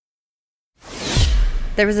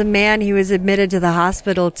There was a man, he was admitted to the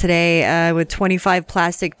hospital today with 25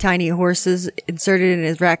 plastic tiny horses inserted in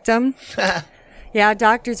his rectum. Yeah,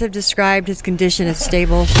 doctors have described his condition as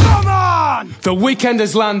stable. Come on! The weekend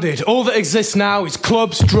has landed. All that exists now is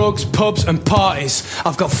clubs, drugs, pubs and parties.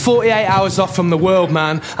 I've got 48 hours off from the world,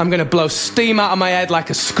 man. I'm going to blow steam out of my head like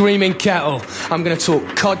a screaming kettle. I'm going to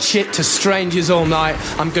talk cod shit to strangers all night.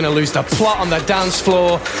 I'm going to lose the plot on the dance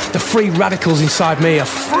floor. The free radicals inside me are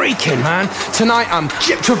freaking, man. Tonight I'm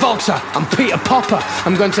Chip Travolta. I'm Peter Popper.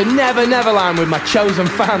 I'm going to Never Neverland with my chosen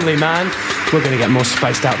family, man. We're going to get more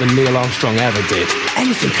spaced out than Neil Armstrong ever did.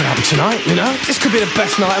 Anything could happen tonight, you know? This could be the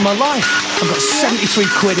best night of my life. I've got 73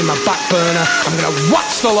 quid in my back burner. I'm going to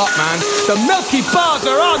watch the lot, man. The Milky Bars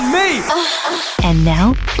are on me! And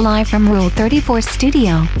now, live from Rule 34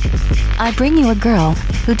 Studio, I bring you a girl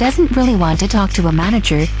who doesn't really want to talk to a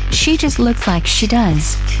manager, she just looks like she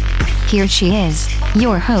does. Here she is,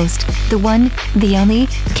 your host, the one, the only,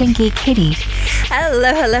 Kinky Katie. Hello,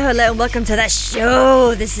 and welcome to the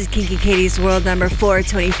show. This is Kinky Katie's World number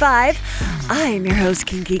 425. I'm your host,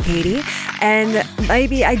 Kinky Katie, and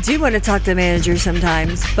maybe I do want to talk to managers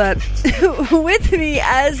sometimes, but with me,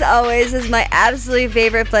 as always, is my absolutely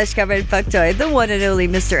favorite flesh-covered fuck toy, the one and only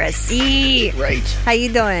Mr. SC. Right. How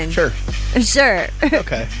you doing? Sure. Sure.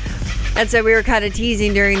 Okay. And so we were kind of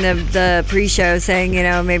teasing during the pre-show, saying, you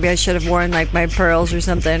know, maybe I should have worn like my pearls or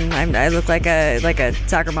something. I look like a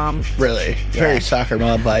soccer mom. Really? Very soccer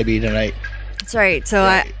mom vibey tonight. That's right. So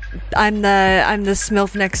Right. I'm the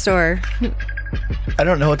smilf next door. I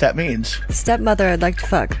don't know what that means. Stepmother I'd like to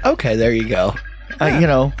fuck. Okay, there you go. Yeah. You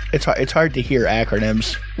know, it's hard to hear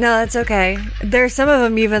acronyms. No, that's okay. There's some of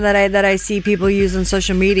them even that I see people use on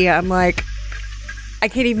social media. I'm like, I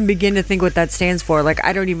can't even begin to think what that stands for. Like,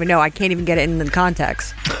 I don't even know. I can't even get it in the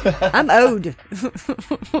context. I'm owed.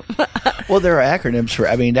 Well, there are acronyms for.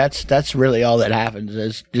 I mean, that's really all that happens.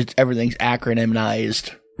 Is just everything's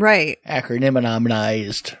acronymized. Right.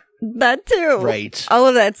 Acronymized. That too. Right. All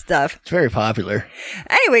of that stuff. It's very popular.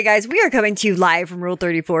 Anyway, guys, we are coming to you live from Rule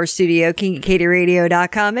 34 Studio,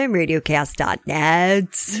 KinkyKatieRadio.com and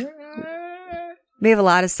Radiocast.net. We have a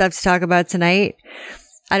lot of stuff to talk about tonight.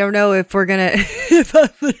 I don't know if we're going to if I'm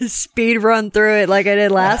gonna speed run through it like I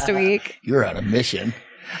did last week. You're on a mission.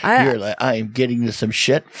 You're like, I am getting to some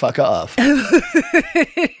shit. Fuck off. We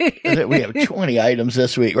have 20 items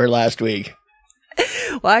this week or last week.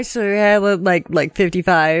 Well, actually, we had like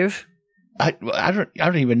 55. I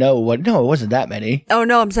don't even know what. No, it wasn't that many. Oh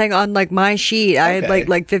no, I'm saying on like my sheet, I had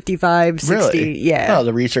like 55, 60. Really? Yeah. Oh,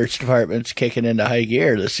 the research department's kicking into high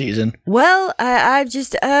gear this season. Well,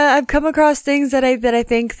 I've come across things that I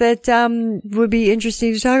think that would be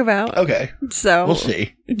interesting to talk about. Okay. So we'll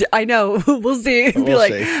see. I know. We'll see. Be We'll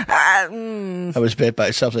like, see. I was bit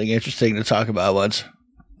by something interesting to talk about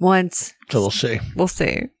once. So we'll see. We'll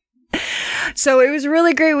see. So it was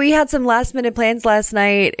really great. We had some last minute plans last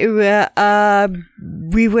night.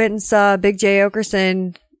 We went and saw Big J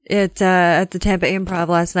Okerson at the Tampa Improv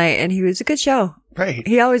last night, and he was a good show. Right.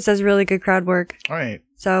 He always does really good crowd work. All right.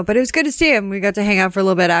 So, but it was good to see him. We got to hang out for a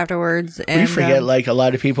little bit afterwards. And we forget, like, a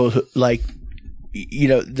lot of people who, like, you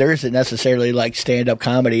know, there isn't necessarily like stand up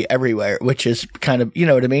comedy everywhere, which is kind of, you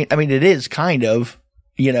know what I mean? I mean, it is kind of.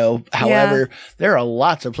 You know, however, there are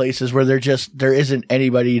lots of places where there isn't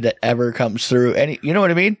anybody that ever comes through you know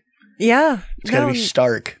what I mean? Yeah. It's gotta be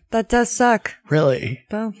stark. That does suck. Really?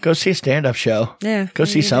 Well, go see a stand-up show. Yeah. Go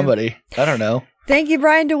see somebody. I don't know. Thank you,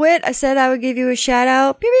 Brian DeWitt. I said I would give you a shout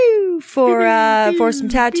out for some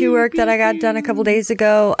tattoo work that I got done a couple days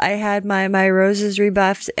ago. I had my roses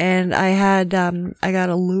rebuffed, and I got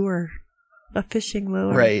a lure. A fishing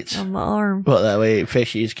lure on my arm. Well, that way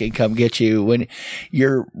fishies can come get you when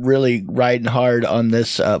you're really riding hard on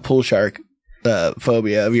this pool shark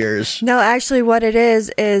phobia of yours. No, actually what it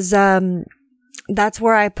is that's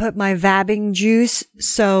where I put my vabbing juice,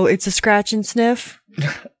 so it's a scratch and sniff.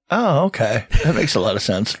 Oh, okay. That makes a lot of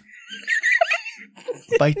sense.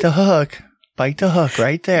 Bite the hook. Bite the hook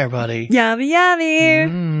right there, buddy. Yummy, yummy.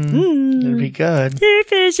 It'll be good.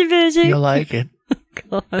 Fishy, fishy. You'll like it.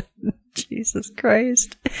 God. Jesus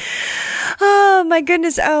Christ. Oh my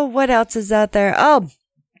goodness. Oh, what else is out there? Oh,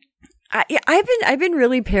 I've been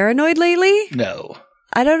really paranoid lately. No.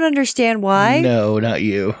 I don't understand why. No, not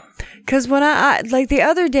you. Cause when I like the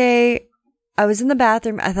other day, I was in the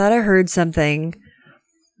bathroom. I thought I heard something.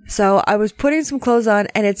 So I was putting some clothes on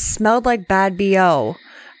and it smelled like bad BO,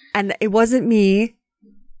 and it wasn't me.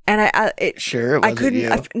 And sure, it wasn't you.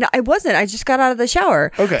 No, I wasn't. I just got out of the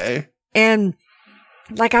shower. Okay. And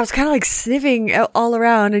like, I was kind of like sniffing all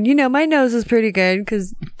around, and you know, my nose is pretty good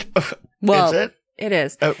because, well, is it? It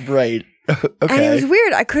is. Right. And it was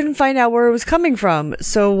weird. I couldn't find out where it was coming from.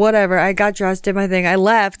 So whatever. I got dressed, did my thing. I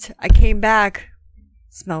left. I came back.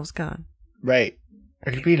 Smell was gone. Right.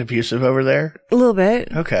 Are you being abusive over there? A little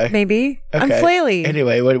bit. Okay. Maybe. Okay. I'm flaily.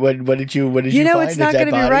 Anyway, what did you find? You know, it's not going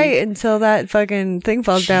to be right until that fucking thing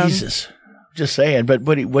falls down. Jesus. Just saying. But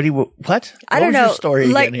what? I don't know. Your story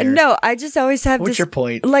like, again here? no, I just always have What's your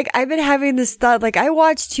point? Like, I've been having this thought, like, I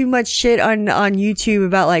watch too much shit on YouTube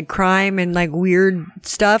about, like, crime and, like, weird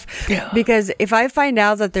stuff. Yeah. Because if I find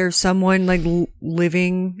out that there's someone, like,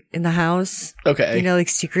 living in the house. Okay. You know, like,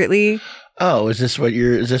 secretly. Oh, is this what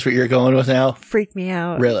you're going with now? Freak me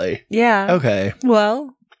out. Really? Yeah. Okay.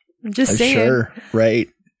 Well, I'm just saying. Sure. Right.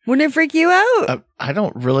 Wouldn't it freak you out? I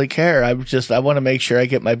don't really care. I want to make sure I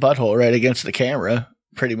get my butthole right against the camera,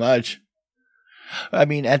 pretty much. I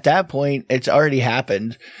mean, at that point, it's already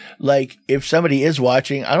happened. Like, if somebody is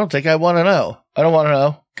watching, I don't think I want to know. I don't want to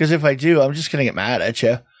know. Because if I do, I'm just going to get mad at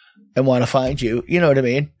you and want to find you. You know what I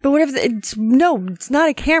mean? But what if it's not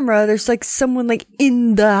a camera. There's like someone like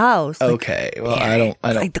in the house. Like, okay. Well, I don't.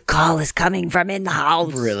 Like the call is coming from in the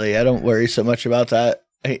house. Really, I don't worry so much about that.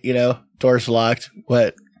 You know, door's locked.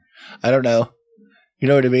 What? I don't know. You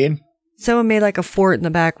know what I mean? Someone made like a fort in the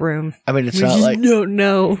back room. I mean, it's we not just like don't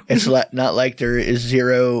know. It's not like there is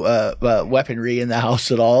zero weaponry in the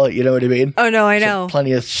house at all. You know what I mean? Oh no, I know.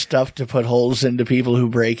 Plenty of stuff to put holes into people who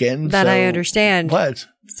break in. That I understand. What?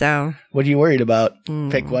 So what are you worried about?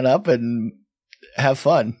 Pick one up and have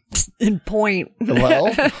fun. And point.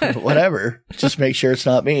 Well, whatever. Just make sure it's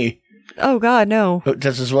not me. Oh God, no.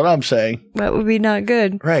 This is what I'm saying. That would be not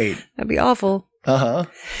good. Right. That'd be awful. Uh-huh.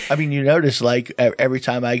 I mean, you notice, like, every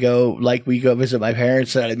time I go, like, we go visit my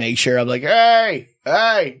parents, and I make sure I'm like, hey,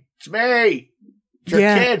 it's me. It's your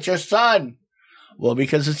kid, it's your son. Well,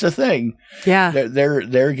 because it's a thing. Yeah.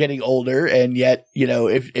 They're getting older, and yet, you know,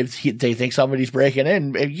 if they think somebody's breaking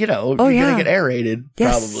in, you know, you're going to get aerated,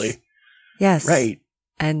 probably. Yes. Right.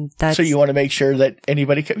 And that's... So you want to make sure that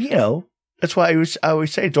anybody can, you know, that's why I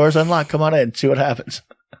always say, doors unlocked, come on in, see what happens.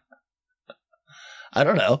 I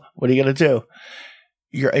don't know. What are you going to do?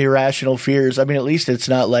 Your irrational fears. I mean, at least it's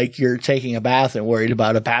not like you're taking a bath and worried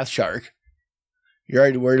about a bath shark. You're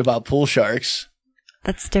already worried about pool sharks.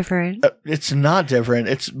 That's different. It's not different.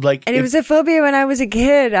 It's like... And it was a phobia when I was a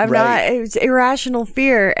kid. It was irrational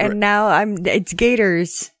fear. And now it's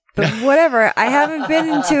gators. But whatever. I haven't been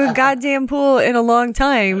into a goddamn pool in a long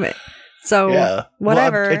time. So,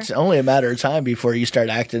 whatever. Well, it's only a matter of time before you start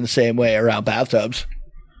acting the same way around bathtubs.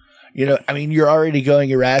 You know, I mean, you're already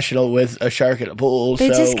going irrational with a shark in a pool, so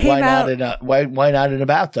why not in a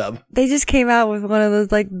bathtub? They just came out with one of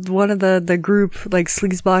the group, like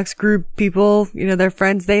Sleazebox group people, you know, their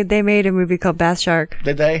friends, they made a movie called Bath Shark.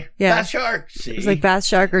 Did they? Yeah. Bath Shark. See? It was like Bath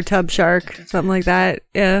Shark or Tub Shark, something like that.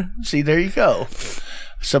 Yeah. See, there you go.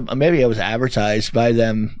 So maybe I was advertised by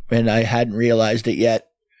them and I hadn't realized it yet.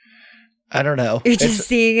 I don't know. You're just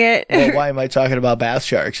seeing it. Well, why am I talking about bath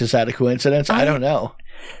sharks? Is that a coincidence? I don't know.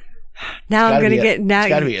 Now I'm going to get... It's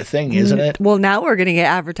got to be a thing, isn't it? Well, now we're going to get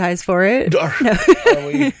advertised for it. Are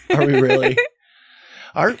we really?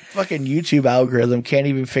 Our fucking YouTube algorithm can't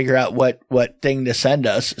even figure out what thing to send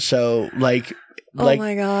us. So, oh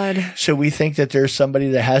my God. So we think that there's somebody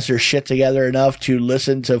that has their shit together enough to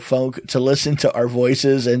listen to our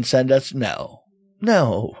voices and send us? No.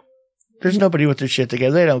 There's nobody with their shit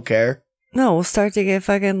together. They don't care. No, we'll start to get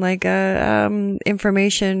fucking like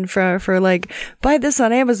information for like, buy this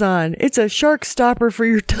on Amazon. It's a shark stopper for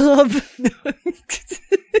your tub.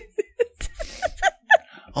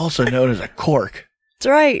 Also known as a cork. That's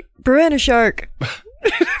right. Piranha shark.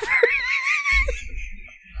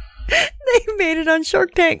 They made it on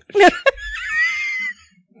Shark Tank. But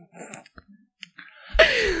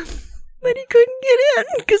he couldn't get in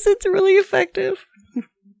because it's really effective.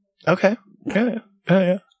 Okay.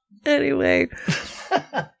 Yeah. Anyway,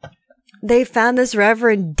 they found this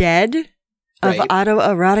reverend dead of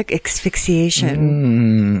autoerotic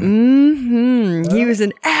asphyxiation. He was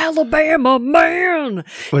an Alabama man.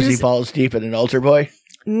 Was he balls deep in an altar boy?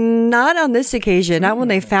 Not on this occasion. Not when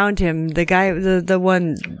they found him. The guy,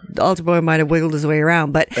 the altar boy might have wiggled his way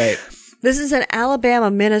around. But this is an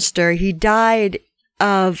Alabama minister. He died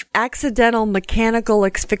of accidental mechanical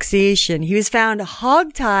asphyxiation. He was found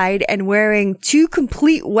hogtied and wearing 2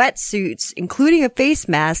 complete wetsuits, including a face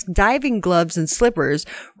mask, diving gloves and slippers,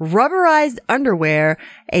 rubberized underwear,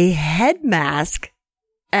 a head mask,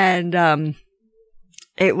 and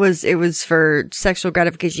it was for sexual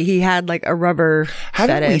gratification. He had like a rubber fetish.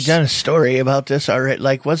 Haven't we done a story about this already?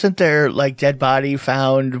 Like, wasn't there like dead body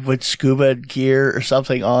found with scuba gear or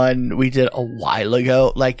something on? We did a while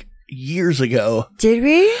ago, like years ago. Did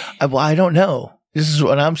we? Well, I don't know. This is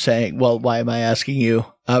what I'm saying. Well, why am I asking you?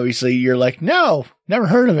 Obviously, you're like, no, never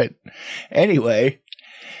heard of it. Anyway,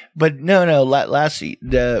 but no.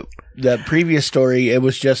 The previous story, it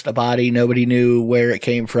was just a body. Nobody knew where it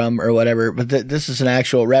came from or whatever. But this is an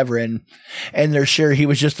actual reverend, and they're sure he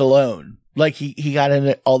was just alone. Like he got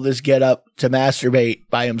in all this get up to masturbate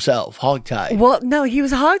by himself, hogtied. Well, no, he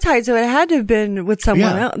was hogtied, so it had to have been with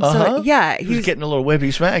someone else. So, he was getting a little whippy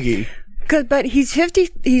smacky. Good, but he's 50.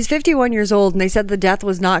 He's 51 years old, and they said the death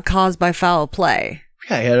was not caused by foul play.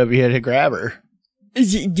 Yeah, he had to grab her.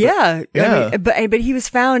 Yeah. I mean, but he was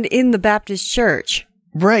found in the Baptist church.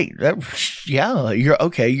 Right. You're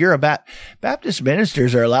okay. You're Baptist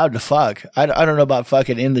ministers are allowed to fuck. I don't know about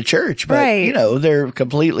fucking in the church, but right. They're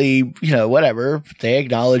completely, whatever. They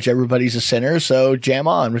acknowledge everybody's a sinner. So jam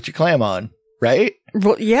on with your clam on. Right.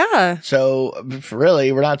 Well, yeah. So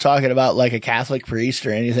really, we're not talking about like a Catholic priest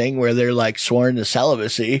or anything where they're like sworn to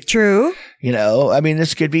celibacy. True. I mean,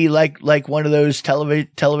 this could be like one of those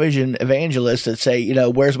television evangelists that say,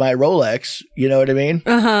 where's my Rolex? You know what I mean?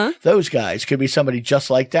 Uh-huh. Those guys could be somebody just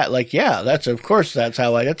like that. Like, yeah, that's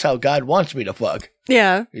how God wants me to fuck.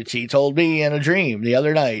 Yeah. He told me in a dream the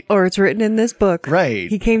other night. Or it's written in this book. Right.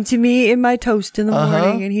 He came to me in my toast in the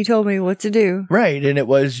morning and he told me what to do. Right. And it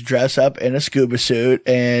was dress up in a scuba suit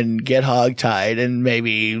and get hog-tied and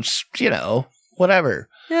maybe, whatever.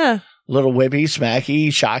 Yeah. Little whippy,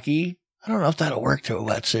 smacky, shocky. I don't know if that'll work to a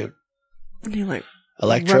wetsuit. You like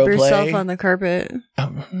electro rub yourself play on the carpet.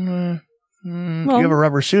 You have a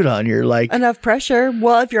rubber suit on. You're like enough pressure.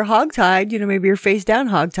 Well, if you're hogtied, maybe you're face down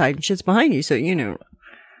hogtied and shit's behind you. So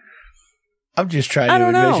I'm just trying to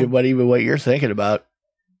envision what you're thinking about.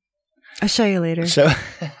 I'll show you later. So,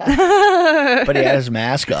 but he had his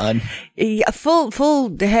mask on. Yeah,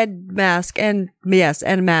 full head mask and a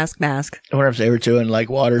mask. I wonder if they were doing like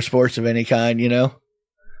water sports of any kind.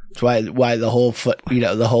 That's why the whole foot,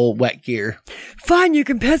 the whole wet gear. Fine, you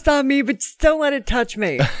can piss on me, but just don't let it touch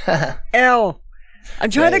me. Ew.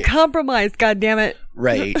 I'm trying to compromise, goddammit.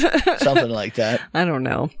 Right. Something like that. I don't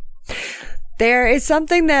know. There is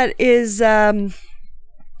something that is, I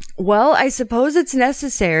suppose it's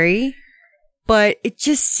necessary, but it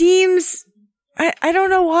just seems, I don't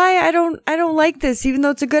know why I don't like this, even though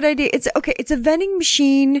it's a good idea. It's okay. It's a vending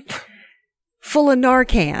machine full of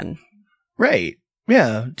Narcan. Right.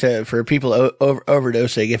 Yeah, for people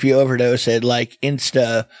overdosing. If you overdose it, like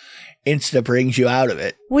Insta brings you out of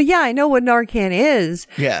it. Well, yeah, I know what Narcan is.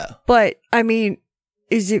 Yeah, but I mean,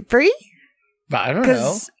 is it free? I don't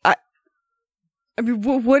know. I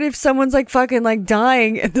mean, what if someone's like fucking like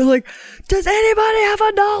dying and they're like, "Does anybody have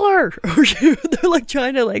 $1?" Or they're like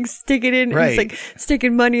trying to like stick it in, right. And it's like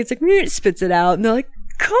sticking money. It's like spits it out, and they're like,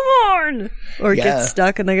 come on, or it gets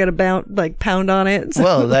stuck and they got to pound on it. So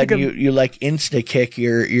well, that you like insta kick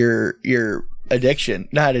your addiction,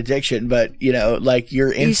 not addiction, but like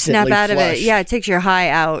you're instantly you snap out flushed. of it. Yeah, it takes your high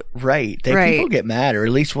out. Right. People get mad, or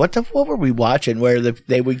at least what were we watching where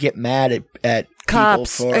they would get mad at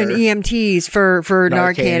cops and EMTs for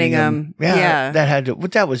Narcanning them. Yeah,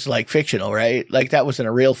 that was like fictional, right? Like that wasn't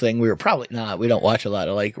a real thing. We were probably not. We don't watch a lot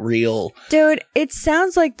of like real. Dude, it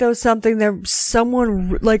sounds like though something that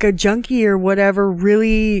someone like a junkie or whatever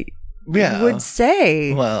really would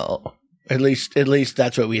say. Well, at least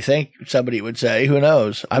that's what we think somebody would say. Who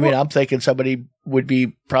knows? I mean, I'm thinking somebody would be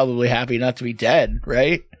probably happy not to be dead,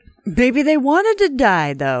 right? Maybe they wanted to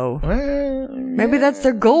die, though. Well, maybe that's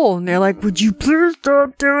their goal. And they're like, would you please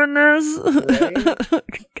stop doing this?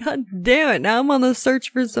 Right. God damn it. Now I'm on the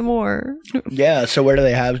search for some more. Yeah. So where do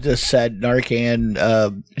they have this said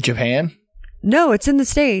Narcan? Japan? No, it's in the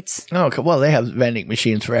States. Oh, well, they have vending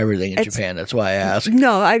machines for everything in Japan. That's why I asked.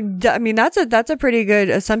 No, I mean, that's a pretty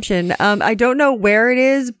good assumption. I don't know where it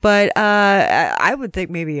is, but I would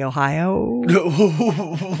think maybe Ohio.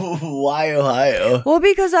 Why Ohio? Well,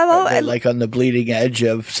 because I'm like on the bleeding edge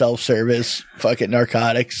of self-service fucking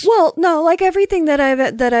narcotics. Well, no, like everything that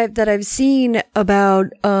I've seen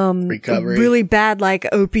about recovery, really bad like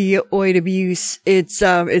opioid abuse.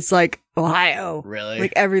 It's like Ohio. Really?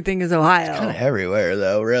 Like everything is Ohio. It's kind of everywhere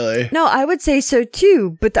though, really. No, I would say so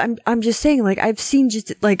too, but I'm just saying like I've seen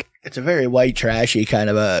just like it's a very white trashy kind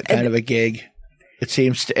of a gig. It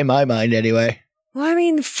seems in my mind anyway. Well, I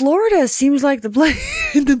mean, Florida seems like the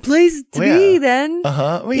place to be then.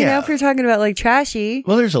 Uh-huh. Well, you know, if you're talking about like trashy.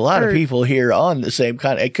 Well, there's a lot of people here on the same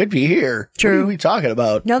kind of, it could be here. True. What are we talking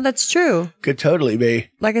about? No, that's true. Could totally be.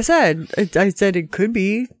 Like I said, I said it could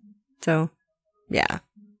be. So, yeah.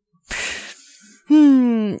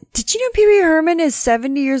 Did you know Pee Wee Herman is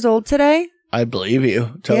 70 years old today? I believe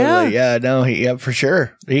you. Totally. Yeah, no, for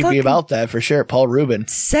sure. He'd be about that for sure. Paul Rubin.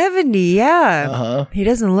 70, yeah. Uh-huh. He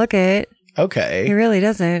doesn't look it. He Okay. really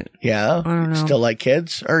doesn't. Yeah. don't know. Still like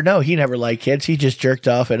kids? Or no, he never liked kids. He just jerked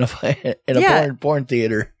off in a Yeah. porn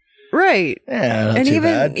theater. Right. Yeah, not And too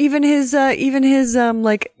bad. even his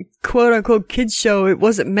like quote unquote kids show, it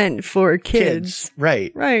wasn't meant for kids.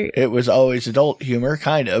 Right. Right. It was always adult humor,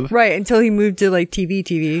 kind of. Right, until he moved to like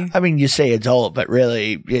TV. I mean, you say adult, but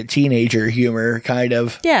really teenager humor, kind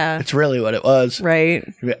of. Yeah. It's really what it was. Right.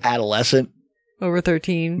 Adolescent. Over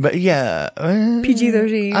 13. But yeah.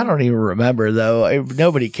 PG-13. I don't even remember, though.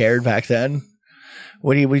 Nobody cared back then.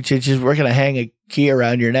 We're going to hang a key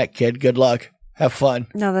around your neck, kid. Good luck. Have fun.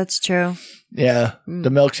 No, that's true. Yeah. The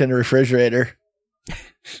milk's in the refrigerator.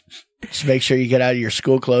 Just make sure you get out of your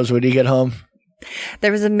school clothes when you get home.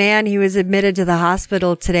 There was a man, he was admitted to the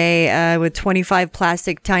hospital today with 25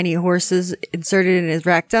 plastic tiny horses inserted in his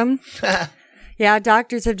rectum. Yeah,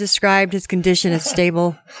 doctors have described his condition as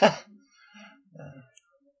stable.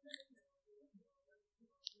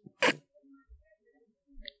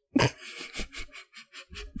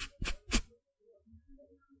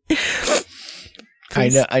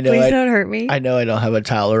 Please, I know. Please don't hurt me. I know I don't have a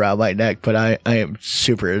towel around my neck, but I am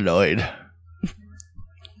super annoyed.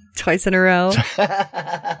 Twice in a row.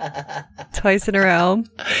 Twice in a row.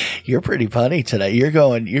 You're pretty punny today. You're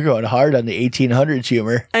going hard on the 1800s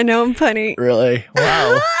humor. I know I'm funny. Really?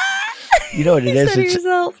 Wow. You know what it You is? said it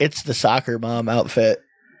yourself. It's the soccer mom outfit.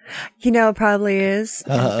 You know, it probably is.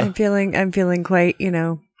 Uh-huh. I'm feeling quite,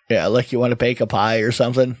 Yeah, like you want to bake a pie or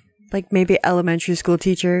something. like maybe elementary school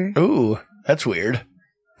teacher. Ooh, that's weird.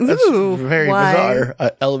 That's Ooh, very why? bizarre.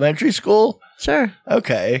 Elementary school? Sure.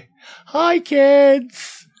 Okay. Hi,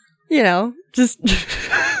 kids. Just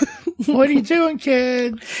What are you doing,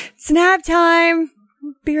 kids? snap time.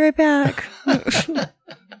 Be right back.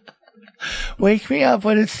 Wake me up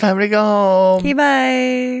when it's time to go home. Okay,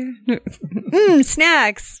 bye.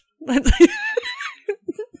 Snacks. It's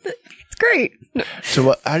great. So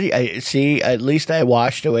what? How do I see? At least I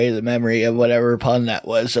washed away the memory of whatever pun that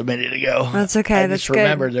was a minute ago. That's okay. I That's just good.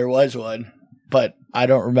 remember there was one, but I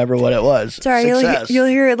don't remember what it was. Sorry, Success. you'll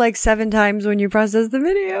hear it like 7 times when you process the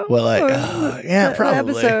video. Well, yeah, the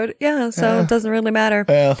probably. episode. Yeah, so it doesn't really matter.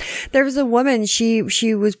 Yeah. There was a woman. She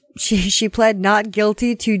pled not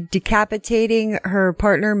guilty to decapitating her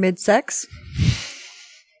partner mid-sex.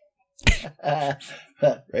 Right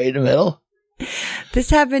in the middle. This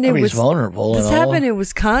happened in He's vulnerable. This and all. happened in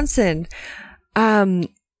Wisconsin.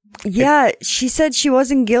 Yeah, she said she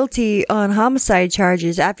wasn't guilty on homicide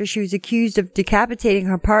charges after she was accused of decapitating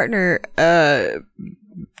her partner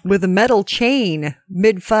with a metal chain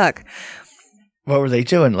mid-fuck. What were they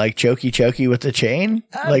doing? Like chokey with the chain?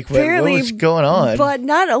 Like what Apparently, was going on? But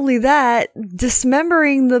not only that,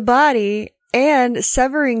 dismembering the body and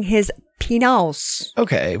severing his penis.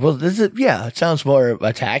 Okay, well, it sounds more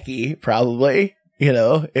attacky, probably.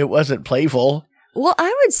 It wasn't playful. Well,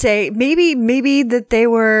 I would say maybe that they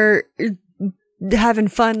were having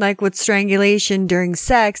fun, like with strangulation during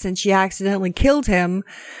sex, and she accidentally killed him,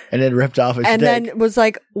 And then ripped off his and dick. then was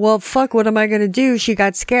like, "Well, fuck, what am I gonna do?" She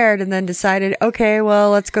got scared, and then decided, "Okay, well,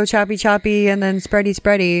 let's go choppy, and then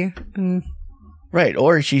spready." Right,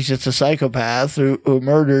 or she's just a psychopath who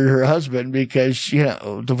murdered her husband because,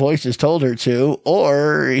 the voices told her to,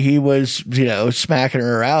 or he was, smacking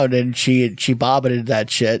her around and she bobbited that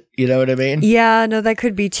shit. You know what I mean? Yeah, no, that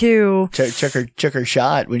could be too. Took her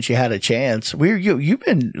shot when she had a chance. You've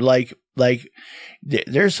been like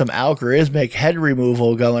there's some algorithmic head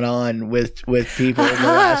removal going on with people in the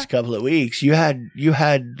last couple of weeks. You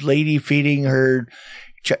had lady feeding her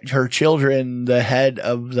children the head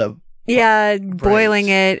of the boiling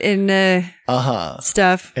it in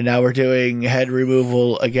stuff. And now we're doing head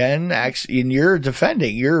removal again. And you're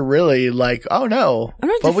defending. You're really like, oh no. I'm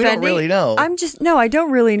not but defending. we don't really know. I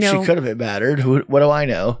don't really know. She could have been battered. What do I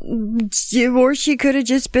know? Or she could have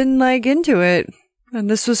just been like into it. And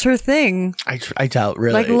this was her thing. I doubt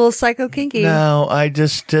really. Like a little psycho kinky. No,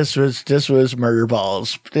 this was murder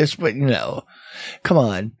balls. Come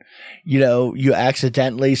on. You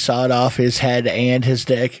accidentally sawed off his head and his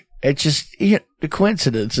dick. It's just the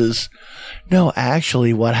coincidences. No,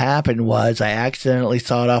 actually what happened was I accidentally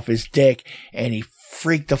sawed off his dick and he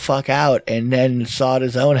freaked the fuck out and then sawed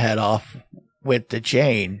his own head off with the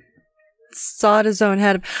chain. Sawed his own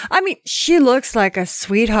head. I mean, she looks like a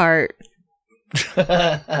sweetheart.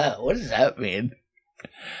 What does that mean?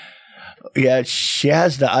 Yeah, she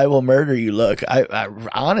has the "I will murder you" look. I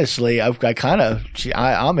honestly, I'm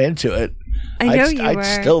into it. I know I'd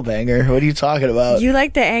still bang her. What are you talking about? You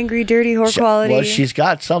like the angry, dirty whore quality. Well, she's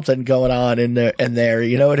got something going on in there.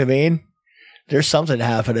 You know what I mean? There's something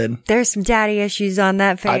happening. There's some daddy issues on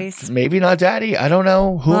that face. Maybe not daddy. I don't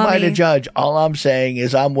know. Who am I to judge? All I'm saying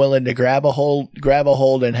is I'm willing to grab a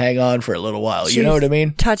hold and hang on for a little while. You know what I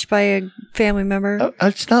mean? Touched by a family member.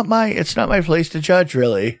 It's not my place to judge,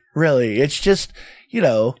 really. Really. It's just,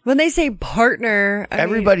 when they say partner,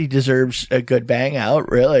 everybody deserves a good bang out,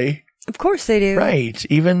 really. Of course they do. Right.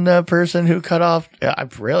 Even the person who cut off,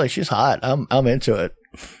 she's hot. I'm into it.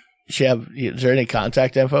 Is there any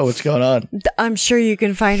contact info? What's going on? I'm sure you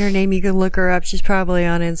can find her name. You can look her up. She's probably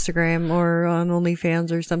on Instagram or on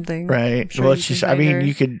OnlyFans or something. Right. Well,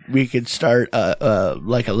 we could start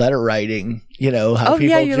like a letter writing. How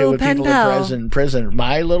people do with people in prison.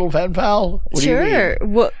 My little pen pal? What sure. Do you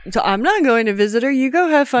mean? Well, so I'm not going to visit her. You go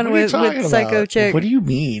have fun with Psycho Chick. What do you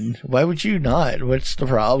mean? Why would you not? What's the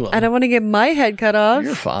problem? I don't want to get my head cut off.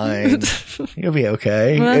 You're fine. You'll be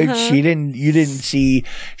okay. You didn't see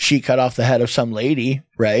she cut off the head of some lady,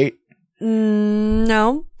 right?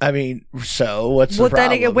 No. I mean, so what's the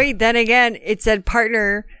problem? Then again, it said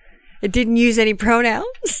partner. It didn't use any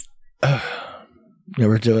pronouns. Yeah,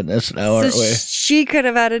 we're doing this now, aren't we? She could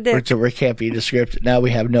have had a dick. We can't be descriptive. Now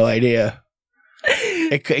we have no idea.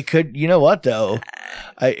 It could, you know what, though?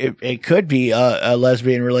 It could be a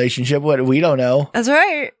lesbian relationship. What we don't know. That's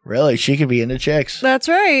right. Really? She could be into chicks. That's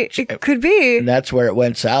right. It could be. And that's where it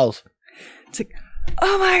went south. It's like,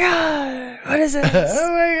 oh my God. What is this?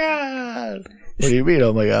 Oh my God. What do you mean,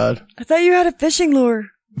 oh my God? I thought you had a fishing lure.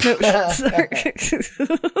 No, sorry.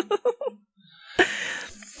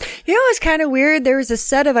 You know what's kind of weird? There was a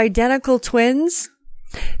set of identical twins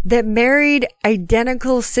that married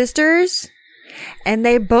identical sisters, and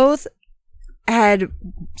they both had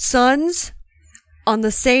sons on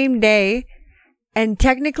the same day, and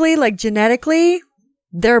technically, like genetically,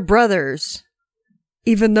 they're brothers,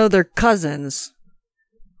 even though they're cousins.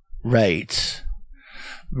 Right.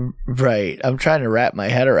 I'm trying to wrap my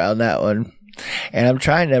head around that one, and I'm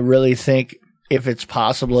trying to really think if it's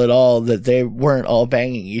possible at all that they weren't all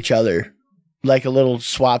banging each other like a little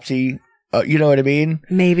swapsy, you know what I mean?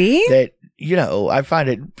 Maybe. That, I find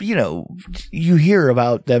it, you hear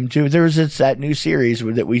about them too. There was that new series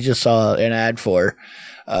that we just saw an ad for,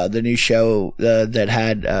 the new show that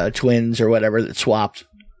had twins or whatever that swapped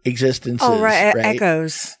existences. Oh, right.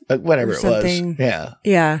 Echoes. Whatever it was. Yeah.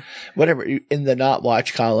 Yeah. Whatever, in the not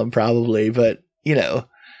watch column probably, but,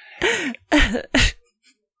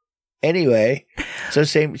 Anyway, so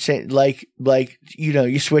same, like,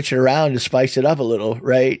 you switch it around to spice it up a little,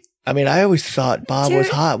 right? I mean, I always thought Bob was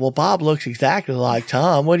hot. Well, Bob looks exactly like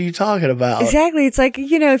Tom. What are you talking about? Exactly. It's like,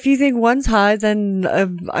 if you think one's hot, then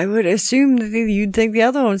I would assume that you'd think the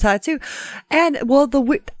other one's hot too. And, well,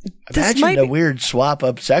 imagine the weird swap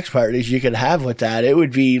up sex parties you could have with that. It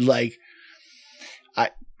would be like,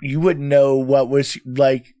 you wouldn't know what was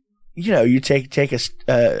like. You take a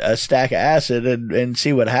stack of acid and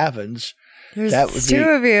see what happens. There's two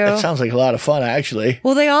of you. That sounds like a lot of fun, actually.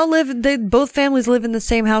 Well, both families live in the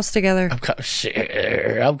same house together.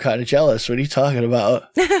 I'm kind of jealous. What are you talking about?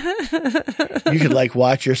 You could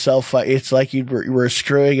watch yourself. It's like you were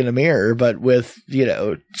screwing in a mirror, but with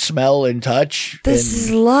smell and touch. This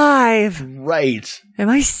is live, right? Am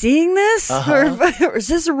I seeing this, or is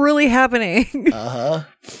this really happening?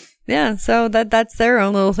 Yeah, so that's their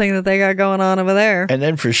own little thing that they got going on over there. And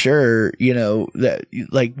then for sure,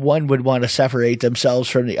 that one would want to separate themselves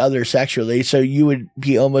from the other sexually, so you would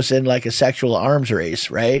be almost in like a sexual arms race,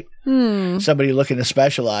 right? Somebody looking to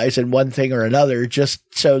specialize in one thing or another just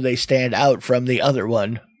so they stand out from the other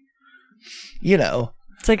one.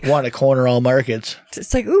 It's like want to corner all markets.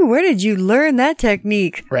 It's like, ooh, where did you learn that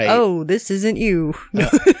technique? Right. Oh, this isn't you. No.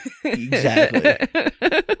 Exactly.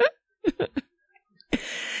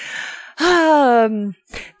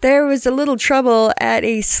 There was a little trouble at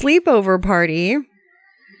a sleepover party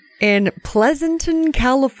in Pleasanton,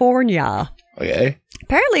 California. Okay.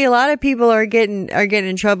 Apparently, a lot of people are getting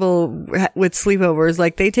in trouble with sleepovers.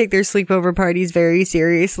 Like, they take their sleepover parties very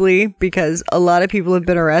seriously because a lot of people have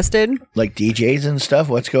been arrested. Like DJs and stuff?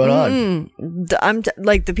 What's going on?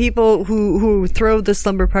 Like the people who throw the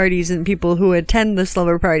slumber parties and people who attend the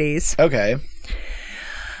slumber parties. Okay.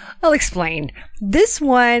 I'll explain. This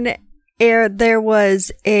one, there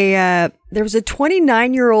was a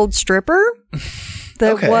 29-year-old stripper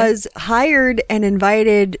that was hired and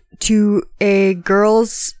invited to a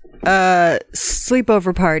girls'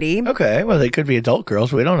 sleepover party. Okay, well, they could be adult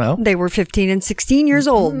girls. We don't know. They were 15 and 16 years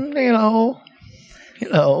old.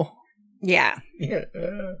 Yeah.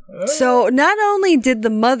 So not only did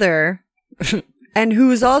the mother, and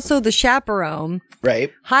who is also the chaperone,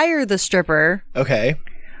 right, hire the stripper. Okay.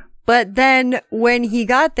 But then when he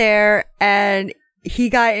got there and he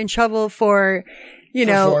got in trouble for,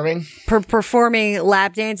 Performing. performing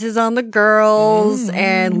lap dances on the girls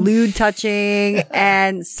and lewd touching,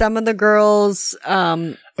 and some of the girls, I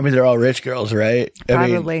mean, they're all rich girls, right?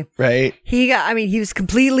 Probably. Right? he was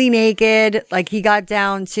completely naked. Like, he got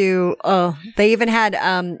down to, they even had,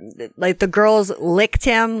 like, the girls licked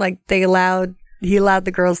him. Like, he allowed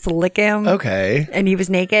the girls to lick him. Okay. And he was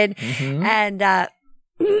naked. And,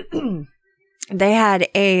 they had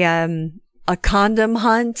a condom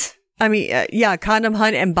hunt. I mean, condom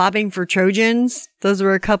hunt and bobbing for Trojans. Those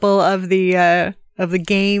were a couple of the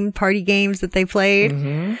party games that they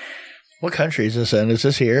played. What country is this in? Is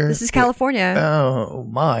this here? This is California. Oh,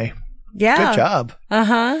 my. Yeah. Good job.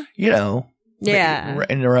 Uh-huh. Yeah.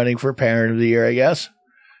 In the running for Parent of the Year, I guess.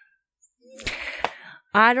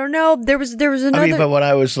 I don't know. There was another. I mean, but when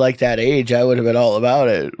I was like that age, I would have been all about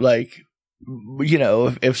it. Like,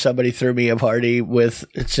 if somebody threw me a party with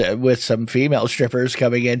some female strippers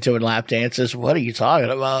coming in doing lap dances, what are you talking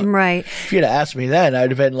about? Right. If you'd asked me then, I'd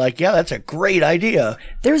have been like, yeah, that's a great idea.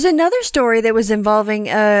 There's another story that was involving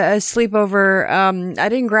a sleepover. I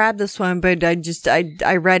didn't grab this one, but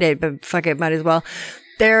I read it, but fuck it, might as well.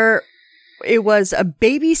 It was a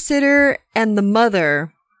babysitter and the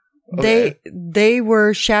mother. Okay. They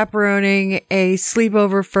were chaperoning a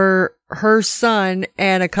sleepover for her son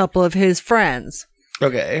and a couple of his friends.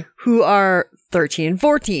 Okay. Who are 13 and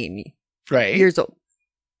 14 years old.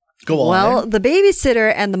 Go on. Well, the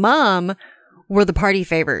babysitter and the mom were the party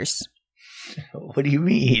favors. What do you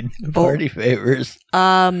mean? Party favors?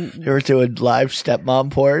 They were doing live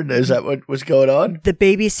stepmom porn? Is that what was going on? The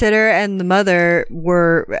babysitter and the mother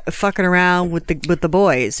were fucking around with the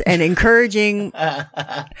boys and encouraging.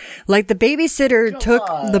 Like, the babysitter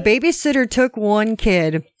took one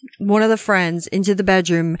kid, one of the friends, into the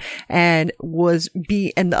bedroom and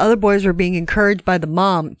the other boys were being encouraged by the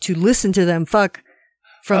mom to listen to them fuck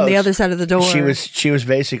from the other side of the door. She was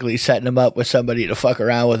basically setting them up with somebody to fuck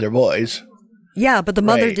around with their boys. Yeah, but the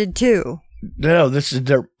mother did too. No, this is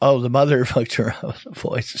the mother fucked around with the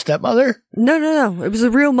boys. The stepmother? No. It was a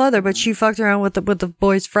real mother, but she fucked around with the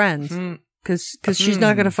boys' friends. Because she's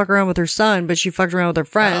not going to fuck around with her son, but she fucked around with her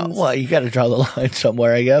friends. Well, you got to draw the line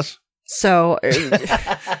somewhere, I guess. So,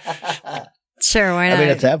 sure, why not? I mean,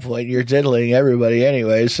 at that point, you're diddling everybody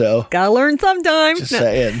anyway, so. Gotta learn sometime. Just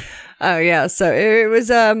saying. Oh, yeah. So it was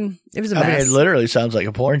a mess. I mean, it literally sounds like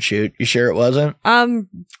a porn shoot. You sure it wasn't? I mean,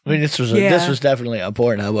 this was definitely on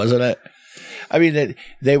Pornhub, wasn't it? I mean,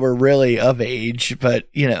 they were really of age, but,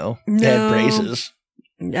 they had braces.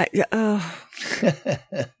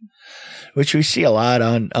 Which we see a lot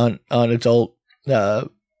on adult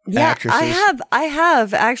actresses.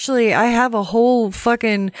 I have a whole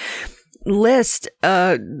fucking list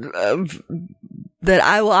of that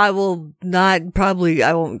I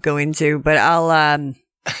won't go into, but I'll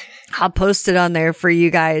post it on there for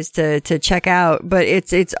you guys to check out. But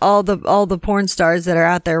it's all the porn stars that are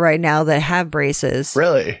out there right now that have braces.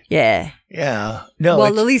 Really? Yeah. Yeah. No.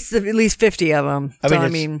 Well, at least 50 of them. I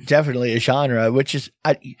mean, it's definitely a genre, which is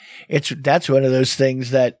that's one of those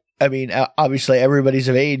things that, I mean, obviously everybody's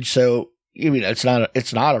of age, so I mean, it's not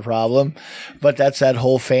a problem, but that's that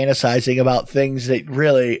whole fantasizing about things that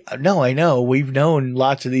really, no, I know we've known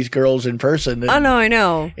lots of these girls in person. I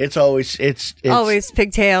know. It's always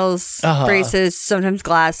pigtails, braces, sometimes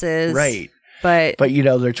glasses. Right. But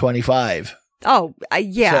they're 25. Oh,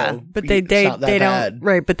 yeah, so but they don't,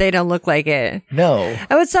 right, but they don't look like it. No.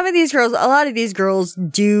 And with some of these girls, a lot of these girls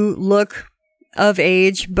do look of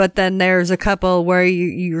age, but then there's a couple where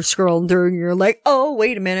you're scrolling through and you're like, oh,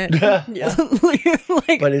 wait a minute. But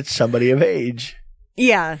it's somebody of age.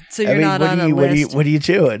 Yeah, so you're not on a list. What are you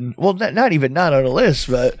doing? Well, not even not on a list,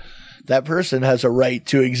 but that person has a right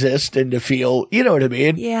to exist and to feel, you know what I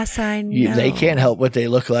mean? Yes, I know. They can't help what they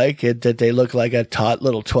look like, that they look like a taut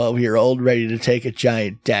little 12-year-old ready to take a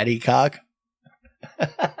giant daddy cock.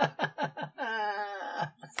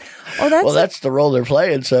 Well, that's the role they're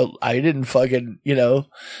playing, so I didn't fucking,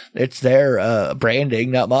 it's their branding,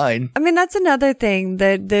 not mine. I mean, that's another thing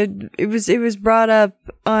that it was brought up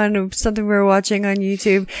on something we were watching on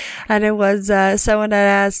YouTube, and it was someone that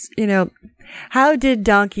asked, how did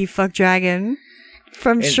Donkey fuck Dragon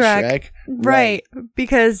from Shrek? Right,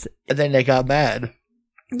 because... And then they got mad.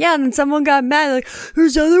 Yeah, and then someone got mad, like,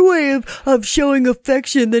 there's other way of showing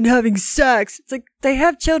affection than having sex. It's like, they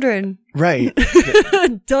have children. Right.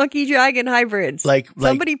 Donkey dragon hybrids. Like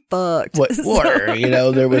somebody fucked.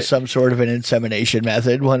 There was some sort of an insemination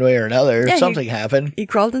method, one way or another. Yeah, something happened. He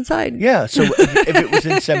crawled inside. Yeah, so if it was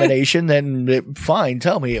insemination, then fine,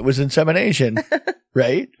 tell me it was insemination.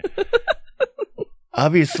 Right?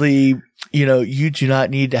 Obviously, you do not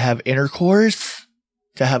need to have intercourse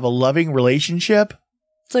to have a loving relationship.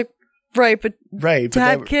 It's like, right, but Right. to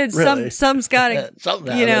have kids, really, some's got to, something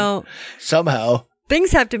you happened. know, Somehow.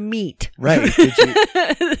 things have to meet. Right.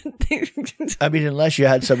 I mean, unless you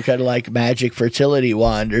had some kind of like magic fertility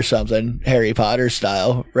wand or something, Harry Potter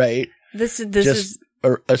style, right? This is Just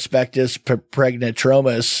aspectus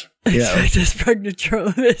pregnatromus, you know. Aspectus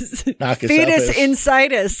pregnatromus. Knock us Fetus up.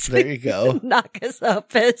 inside us. There you go. Knock us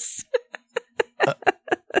up us.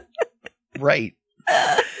 Right.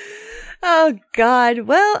 Oh God.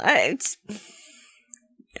 Well, I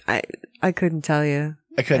couldn't tell you.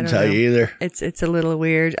 I couldn't don't tell know. you either. It's a little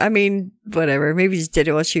weird. I mean, whatever. Maybe just did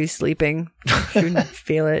it while she was sleeping. She didn't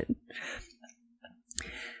feel it.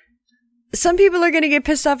 Some people are going to get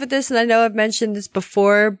pissed off at this, and I know I've mentioned this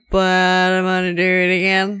before, but I'm going to do it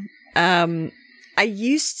again. I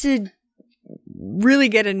used to really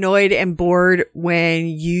get annoyed and bored when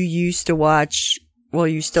you used to watch, well,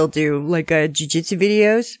 you still do, like jiu-jitsu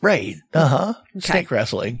videos. Right. Uh-huh. Okay. Snake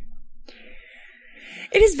wrestling.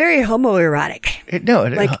 It is very homoerotic. No,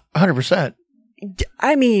 Like- 100%.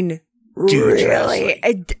 I mean, Dudes really?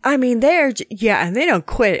 I mean, and they don't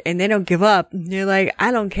quit and they don't give up. They're like,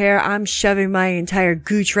 I don't care. I'm shoving my entire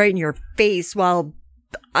gooch right in your face while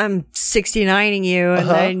I'm 69ing you, and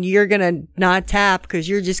then you're gonna not tap because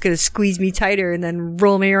you're just gonna squeeze me tighter and then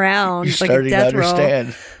roll me around You're like a starting to death roll.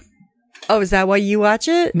 understand. Oh, is that why you watch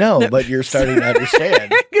it? No, but you're starting to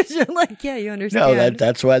understand. Because you're like, yeah, you understand. No,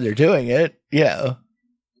 that's why they're doing it. Yeah.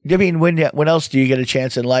 I mean, when else do you get a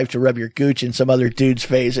chance in life to rub your gooch in some other dude's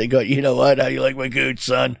face and go, you know what? How you like my gooch,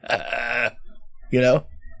 son? You know?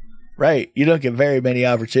 Right. You don't get very many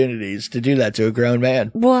opportunities to do that to a grown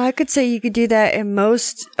man. Well, I could say you could do that in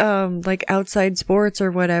most, like outside sports or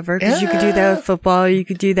whatever. Because you could do that with football. You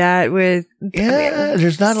could do that with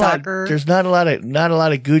There's not soccer. a lot. There's not a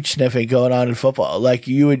lot of gooch sniffing going on in football. Like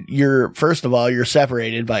you're first of all, you're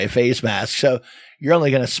separated by a face mask, so you're only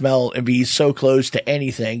going to smell and be so close to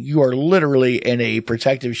anything. You are literally in a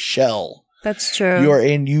protective shell. That's true.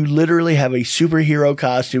 You literally have a superhero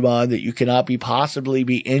costume on that you cannot possibly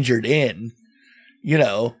be injured in. You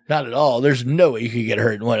know, not at all. There's no way you could get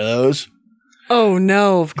hurt in one of those. Oh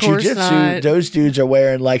no, of course Jiu-jitsu, not. those dudes are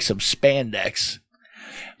wearing like some spandex.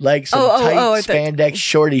 Like some tight spandex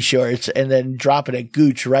shorty shorts, and then dropping a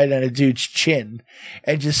gooch right on a dude's chin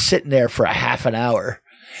and just sitting there for a half an hour.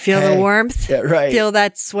 Feel the warmth. Yeah, right. Feel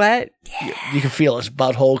that sweat. You can feel his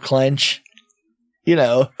butthole clench. You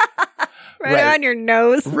know. right on your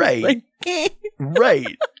nose. Right. Like,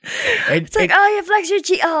 right. And, it's like, oh, you flex your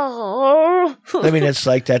cheek. Oh. I mean, it's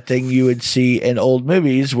like that thing you would see in old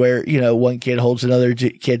movies where, you know, one kid holds another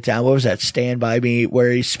kid down. What was that? Stand By Me,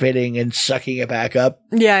 where he's spitting and sucking it back up.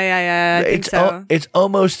 Yeah. I think so. It's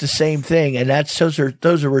almost the same thing. And those are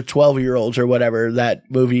 12-year-olds or whatever that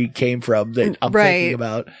movie came from that I'm thinking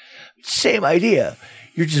about. Same idea.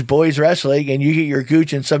 You're just boys wrestling and you get your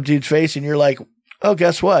gooch in some dude's face and you're like, oh,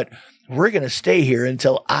 guess what? We're going to stay here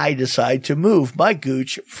until I decide to move my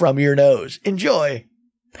gooch from your nose. Enjoy.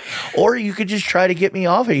 Or you could just try to get me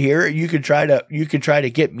off of here. You could try to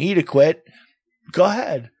get me to quit. Go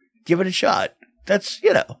ahead. Give it a shot. That's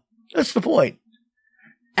the point.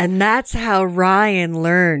 And that's how Ryan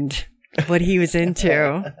learned what he was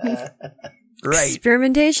into. Right.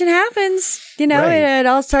 Experimentation happens. You know, Right. it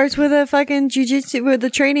all starts with a fucking jiu-jitsu, with a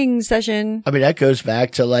training session. I mean, that goes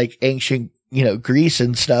back to like ancient, Greece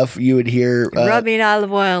and stuff. You would hear Rub me in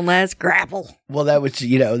olive oil and let's grapple. well, that was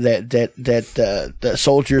that the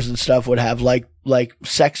soldiers and stuff would have like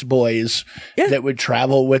sex boys that would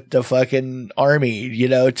travel with the fucking army,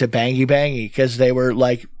 to bangy because they were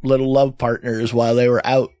like little love partners while they were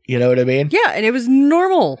out. You know what I mean? Yeah, and it was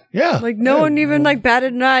normal. Yeah. Like no one even like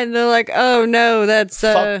batted an eye, and they're like, "Oh no, that's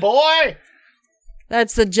Fuck boy.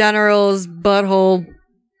 that's the general's butthole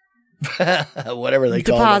Whatever they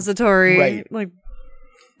call it. depository." Right. Like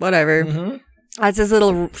whatever. Mm-hmm. That's his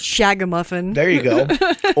little shagamuffin. There you go.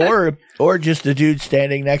 or just a dude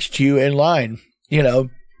standing next to you in line.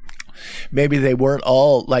 Maybe they weren't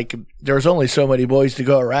all like, there was only so many boys to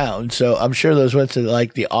go around. So I'm sure those went to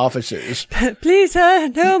like the officers. Please, sir,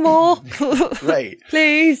 no more. Right.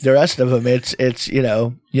 Please. The rest of them, it's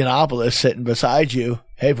Yiannopoulos sitting beside you.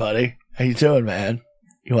 Hey, buddy, how you doing, man?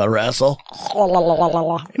 You want to wrestle?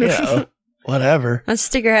 Whatever. I'll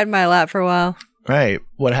stick your head in my lap for a while. Right.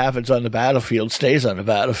 What happens on the battlefield stays on the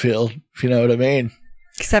battlefield, if you know what I mean.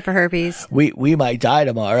 Except for herpes. We might die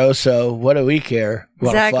tomorrow, so what do we care? You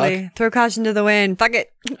wanna Exactly. fuck? Throw caution to the wind. Fuck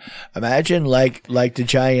it. Imagine like the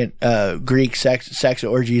giant Greek sex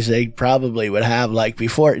orgies they probably would have like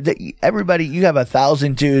before. Everybody, you have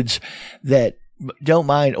 1,000 dudes that don't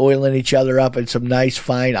mind oiling each other up in some nice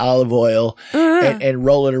fine olive oil and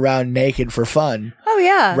rolling around naked for fun. Oh,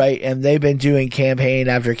 yeah. Right. And they've been doing campaign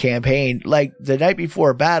after campaign. Like the night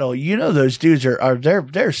before battle, those dudes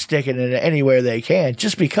they're sticking it anywhere they can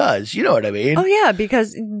just because, you know what I mean? Oh, yeah,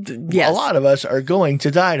 because, yes. A lot of us are going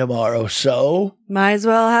to die tomorrow, so. Might as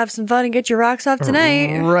well have some fun and get your rocks off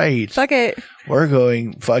tonight. Right. Fuck it. We're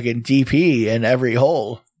going fucking DP in every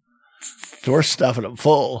hole. We're stuffing them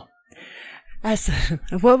full.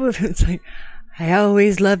 What was it's like? I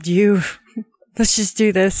always loved you. Let's just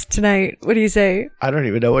do this tonight. What do you say? I don't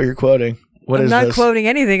even know what you're quoting. I'm not quoting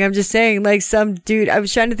anything. I'm just saying, like, some dude. I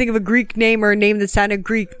was trying to think of a Greek name or a name that sounded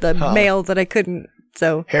Greek, the male that I couldn't.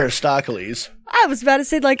 So Aristocles. I was about to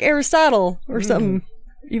say like Aristotle or something.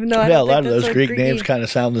 Even though a lot of those Greek names kind of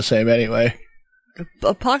sound the same anyway.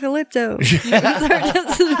 Apocalypto.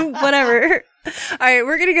 Whatever. All right,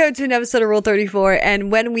 we're gonna go to an episode of Rule 34,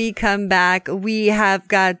 and when we come back, we've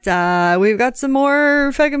got some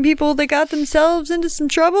more fucking people that got themselves into some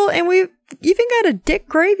trouble, and we've even got a dick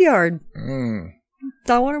graveyard.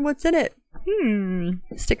 So I wonder what's in it.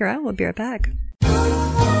 Stick around, we'll be right back.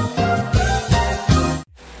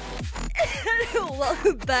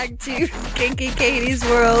 Welcome back to Kinky Katie's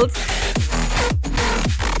World.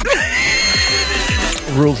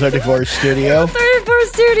 Rule 34 Studio. 34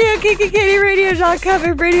 Studio, KinkyKatieRadio.com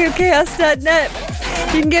and RadioChaos.net.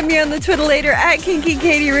 You can get me on the Twitter later at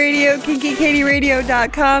KinkyKatieRadio,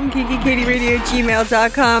 KinkyKatieRadio.com,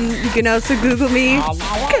 KinkyKatieRadio@gmail.com. You can also Google me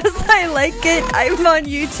because I like it. I'm on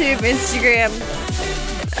YouTube, Instagram.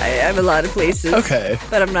 I have a lot of places. Okay.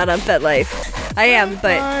 But I'm not on FetLife. I am,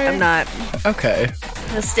 but I'm not. Okay.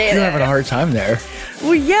 I'll stay You're there. having a hard time there.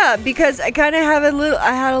 Well, yeah, because I kind of have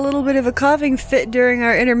I had a little bit of a coughing fit during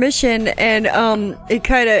our intermission, and it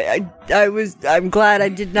kind of, I'm glad I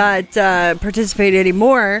did not participate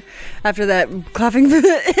anymore after that coughing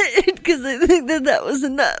fit, because I think that was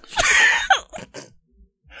enough.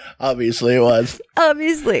 Obviously it was.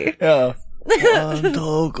 Obviously. Yeah. One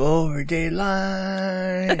talk over the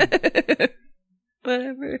line.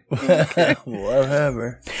 Whatever.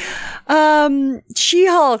 Whatever.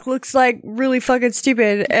 She-Hulk looks like really fucking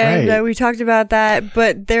stupid, and Right. We talked about that,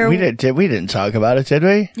 but We didn't talk about it, did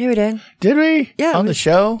we? Yeah, we did. Did we? Yeah, On the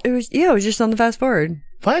show? It was just on the fast forward.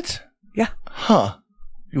 What? Yeah. Huh.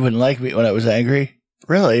 You wouldn't like me when I was angry?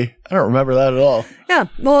 Really? I don't remember that at all. Yeah.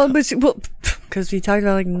 Well, because we talked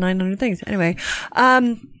about like 900 things. Anyway,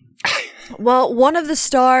 well, one of the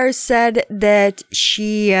stars said that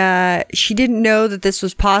she didn't know that this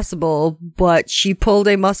was possible, but she pulled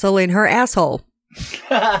a muscle in her asshole.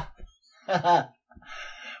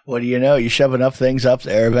 What do you know? You shove enough things up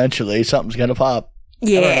there, eventually something's gonna pop.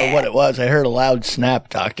 Yeah. I don't know what it was. I heard a loud snap,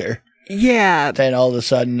 doctor. Yeah. Then all of a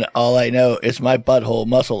sudden, all I know is my butthole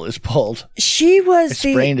muscle is pulled. She was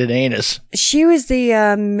I sprained an anus. She was the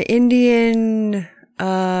Indian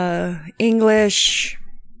English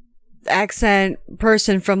accent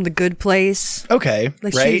person from The Good Place. Okay,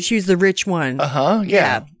 Like right? she was the rich one.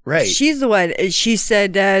 Yeah, right. She's the one. She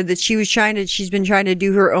said that she's been trying to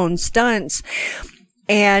do her own stunts.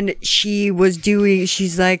 And she's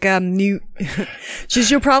like, you'll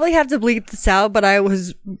probably have to bleep this out, but I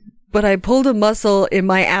pulled a muscle in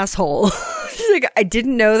my asshole. She's like, I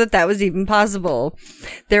didn't know that was even possible.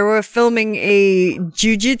 They were filming a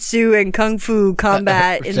jujitsu and kung fu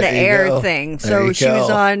combat in the air thing. So she was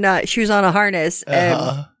on a harness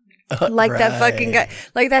and like that fucking guy,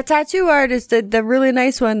 like that tattoo artist, the really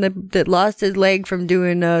nice one that lost his leg from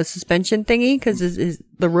doing a suspension thingy because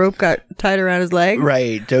the rope got tied around his leg.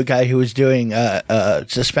 Right. The guy who was doing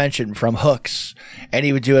suspension from hooks, and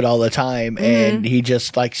he would do it all the time, and he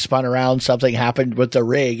just like spun around. Something happened with the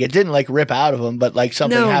rig. It didn't like rip out of him, but like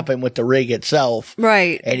something happened with the rig itself.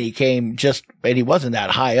 Right. And he wasn't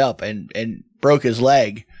that high up and broke his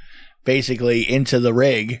leg basically into the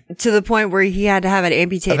rig. To the point where he had to have it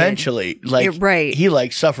amputated. Eventually. He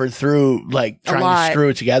like suffered through like trying to screw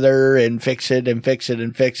it together and fix it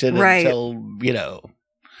until,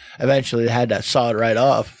 eventually they had to saw it right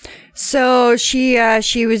off. So she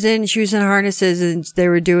was in harnesses and they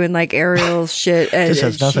were doing like aerial shit. And this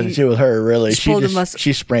has nothing to do with her, really.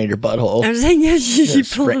 She sprained her butthole. I'm saying, she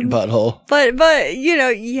sprained butthole. But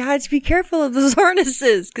you had to be careful of those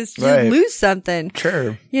harnesses because you lose something.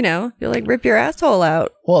 Sure. You'll like rip your asshole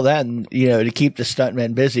out. Well, then, to keep the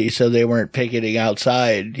stuntmen busy so they weren't picketing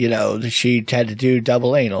outside, she had to do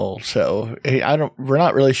double anal. So we're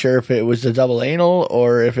not really sure if it was the double anal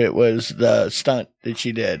or if it was the stunt that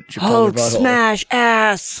she did. She Hulk smash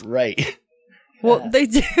ass. Right. Well, they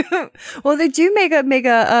do. Well, they do make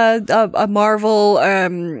a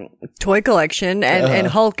Marvel toy collection, and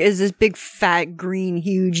Hulk is this big, fat, green,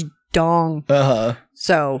 huge dong.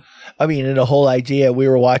 So, I mean, and the whole idea, we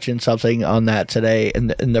were watching something on that today, and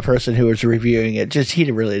the person who was reviewing it,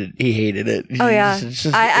 he hated it. Oh yeah,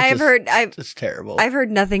 it's terrible. I've heard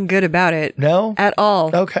nothing good about it. No, at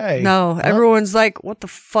all. Okay, no, everyone's like, "What the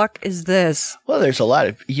fuck is this?" Well, there's a lot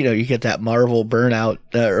of you get that Marvel burnout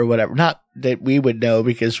or whatever. Not that we would know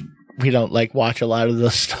because we don't watch a lot of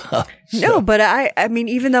this stuff. So. No, but I mean,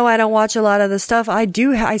 even though I don't watch a lot of the stuff, I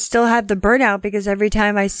still have the burnout because every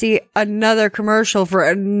time I see another commercial for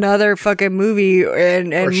another fucking movie and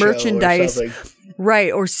merchandise,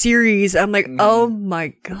 right, or series, I'm like, oh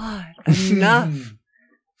my God, enough.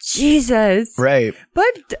 Jesus. Right.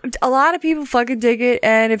 But a lot of people fucking dig it,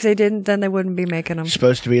 and if they didn't, then they wouldn't be making them.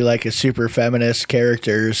 Supposed to be like a super feminist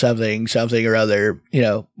character or something or other,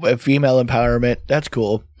 female empowerment. That's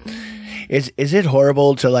cool. Is it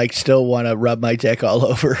horrible to still want to rub my dick all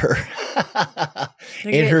over her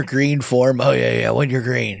in her green form? Oh yeah, when you're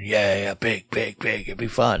green, yeah, big, it'd be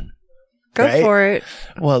fun. Go for it.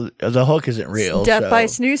 Well, the hook isn't real. Death by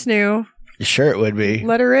snoo. Sure, it would be.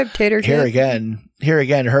 Let her rip, tater. Here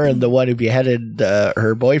again, her and the one who beheaded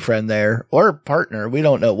her boyfriend there or partner. We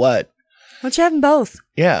don't know what. Let's have them both.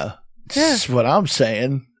 Yeah, that's what I'm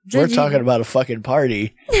saying. We're talking about a fucking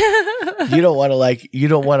party. You don't want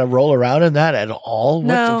to roll around in that at all?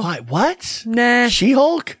 No. What? Nah.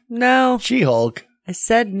 She-Hulk? No. She-Hulk. I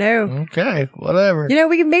said no. Okay, whatever.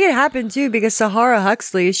 We can make it happen too because Sahara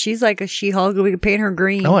Huxley, she's like a She-Hulk and we can paint her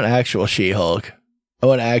green. I want actual She-Hulk. I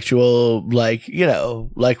want actual,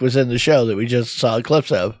 was in the show that we just saw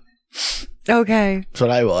clips of. Okay. That's what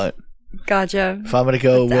I want. Gotcha. If I'm going to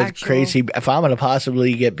go with crazy, if I'm going to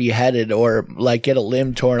possibly get beheaded or get a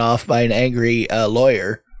limb torn off by an angry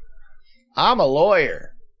lawyer, I'm a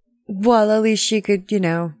lawyer. Well, at least she could,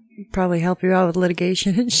 probably help you out with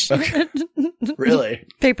litigation and shit. Okay. Really?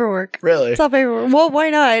 Paperwork. Really? It's all paperwork. Well, why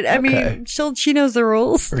not? I mean, she knows the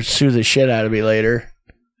rules. Or sue the shit out of me later.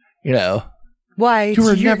 Why? You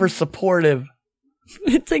were never supportive.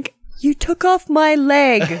 It's like, you took off my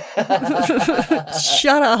leg.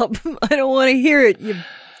 Shut up. I don't want to hear it, you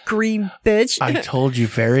green bitch. I told you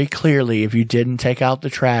very clearly if you didn't take out the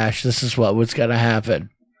trash, this is what was going to happen.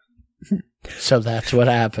 So that's what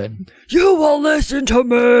happened. You will listen to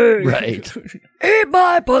me. Right. Eat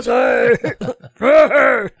my pussy.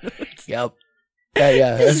 Yep.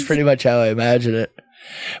 Yeah, that's pretty much how I imagine it.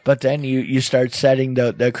 But then you start setting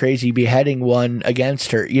the crazy beheading one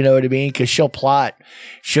against her. You know what I mean? Because she'll plot.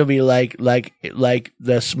 She'll be like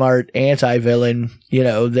the smart anti-villain,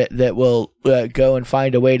 that will go and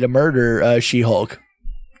find a way to murder She-Hulk.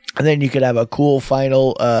 And then you could have a cool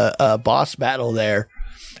final boss battle there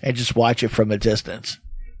and just watch it from a distance.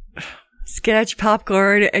 Just get out your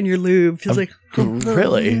popcorn and your lube. Feels like...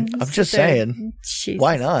 Really? I'm just saying. Jesus.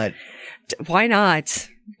 Why not? Why not?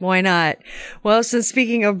 Why not? Well, since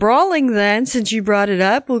speaking of brawling then, since you brought it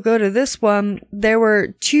up, we'll go to this one. There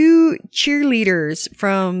were 2 cheerleaders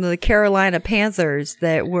from the Carolina Panthers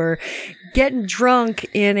that were getting drunk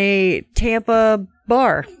in a Tampa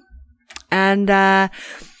bar. And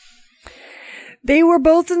they were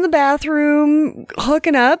both in the bathroom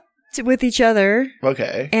hooking up with each other.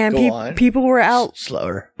 Okay. And go on. People were out.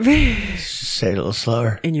 Slower. Say it a little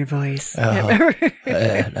slower. In your voice. Oh.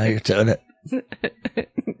 Now you're doing it.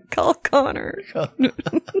 Call Connor.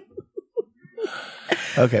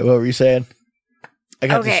 Okay, what were you saying? I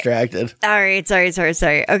got distracted. All right, sorry.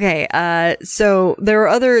 Okay, so there were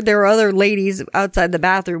other ladies outside the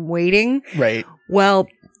bathroom waiting. Right. Well,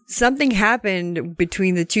 something happened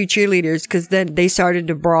between the 2 cheerleaders because then they started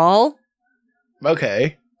to brawl.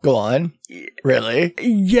 Okay, go on. Really?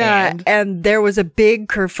 Yeah, and there was a big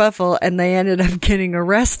kerfuffle, and they ended up getting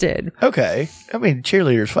arrested. Okay, I mean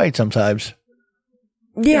cheerleaders fight sometimes.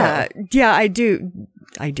 Yeah, I do.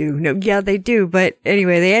 No, yeah, they do. But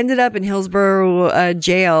anyway, they ended up in Hillsborough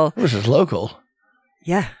jail. This is local.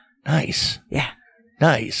 Yeah. Nice. Yeah.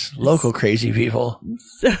 Nice. Local crazy people.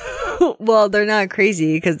 So, well, they're not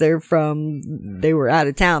crazy because they were out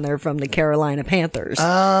of town. They're from the Carolina Panthers.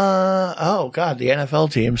 Oh, God, the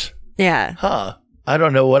NFL teams. Yeah. Huh. I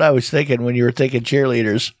don't know what I was thinking when you were thinking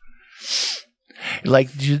cheerleaders.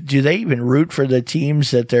 Do they even root for the teams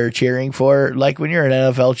that they're cheering for? Like when you're an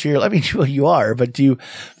NFL cheerleader, I mean, well, you are, but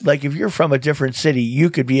if you're from a different city, you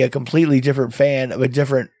could be a completely different fan of a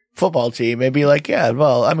different football team and be like, yeah,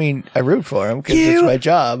 well, I mean, I root for them because it's my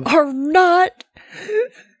job. Are not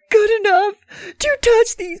good enough to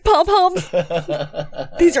touch these pom-poms.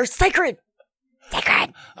 These are sacred.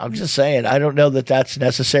 I'm just saying, I don't know that that's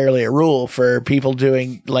necessarily a rule for people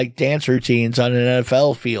doing dance routines on an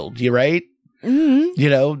NFL field. You right? You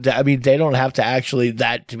know, I mean, they don't have to actually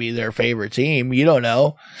that to be their favorite team. You don't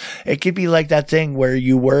know. It could be like that thing where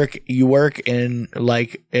you work in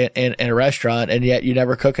like in a restaurant and yet you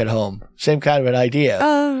never cook at home. Same kind of an idea.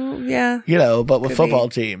 Oh, yeah. You know, but with Could football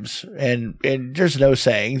teams, and there's no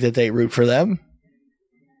saying that they root for them.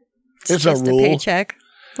 There's no Just rule. a paycheck.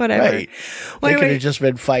 Whatever. Right. They Wait, could have just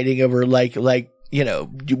been fighting over like you know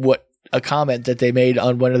what a comment that they made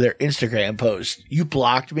on one of their Instagram posts. You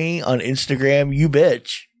blocked me on Instagram, you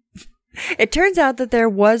bitch. It turns out that there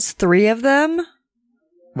was 3 of them,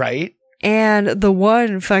 Right? and the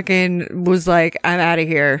one fucking was like, "I'm out of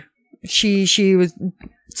here." She was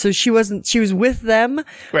with them,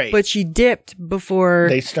 Right. but she dipped before.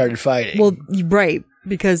 They started fighting. Well, right,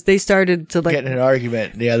 because they started to like get in an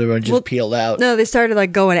argument. The other one just peeled out. No, they started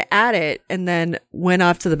like going at it and then went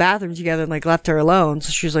off to the bathroom together and like left her alone.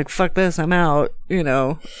 So she was like, fuck this, I'm out, you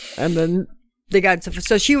know. And then they got into,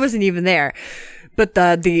 so she wasn't even there. But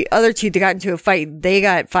the other 2 that got into a fight, they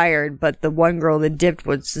got fired. But the one girl that dipped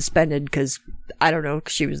was suspended because, I don't know,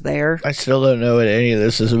 'cause she was there. I still don't know what any of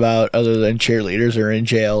this is about other than cheerleaders are in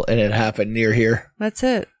jail and it happened near here. That's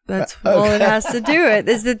it. That's all it has to do it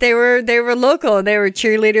is that they were local and they were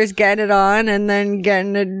cheerleaders getting it on and then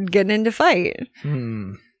getting into fight.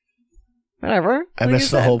 Whatever. I Like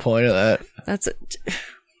missed the said, whole point of that. That's it.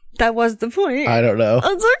 That was the point. I don't know.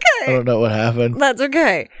 That's I okay. don't know what happened. That's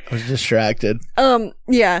okay. I was distracted.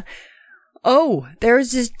 Yeah. Oh, there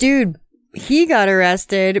was this dude. He got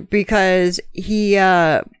arrested because he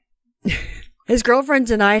his girlfriend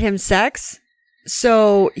denied him sex.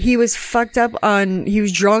 So he was he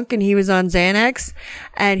was drunk and he was on Xanax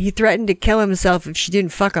and he threatened to kill himself if she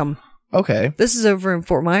didn't fuck him. Okay. This is over in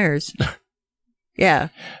Fort Myers. Yeah.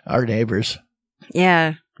 Our neighbors.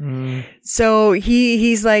 Yeah. So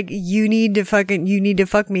he's like, you need to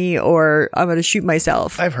fuck me or I'm going to shoot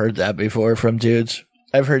myself. I've heard that before from dudes.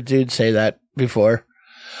 I've heard dudes say that before.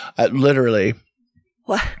 Literally.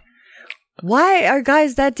 What? Why are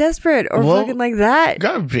guys that desperate or fucking like that?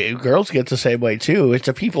 Girls get the same way too. It's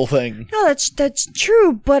a people thing. No, that's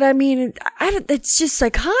true. But I mean, it's just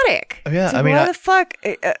psychotic. Yeah, It's like, I mean, why the fuck?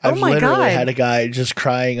 Oh I've my literally god! had a guy just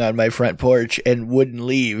crying on my front porch and wouldn't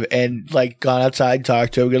leave, and like gone outside,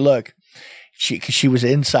 talked to him. Good look, she was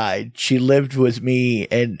inside. She lived with me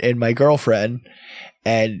and my girlfriend,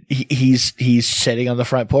 and he's sitting on the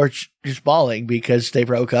front porch just bawling because they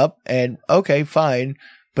broke up. And okay, fine.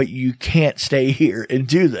 But you can't stay here and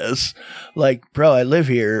do this. Like, bro, I live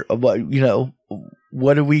here. What, you know,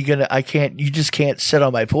 what are we gonna, you just can't sit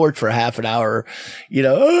on my porch for half an hour. You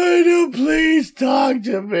know, oh, no, please talk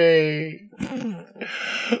to me.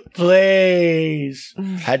 Please.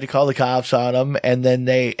 Had to call the cops on him, and then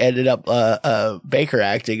they ended up, Baker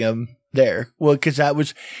acting him there. Well, cause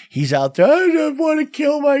he's out there, I don't want to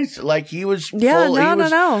kill myself. Like, he was,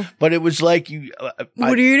 No. But it was like,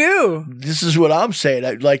 What do you do? this is what I'm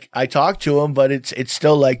saying. I talked to him, but it's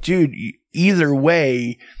still like, dude, either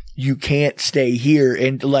way, you can't stay here.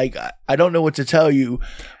 And like, I don't know what to tell you,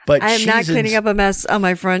 but I am not cleaning up a mess on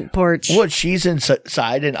my front porch. What, she's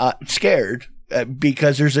inside and scared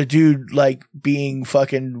because there's a dude like being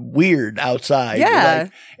fucking weird outside, Yeah.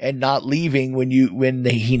 like, and not leaving when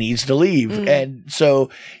he needs to leave. And so,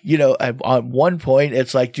 you know, on one point,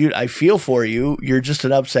 it's like, dude, I feel for you. You're just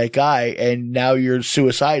an upset guy, and now you're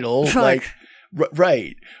suicidal. Fuck. Like,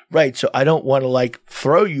 right. So I don't want to like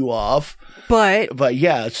throw you off. But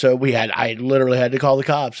yeah, so I literally had to call the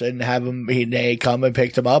cops and have they come and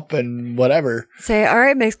picked him up and whatever. Say, all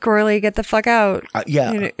right, Miss Corley, get the fuck out.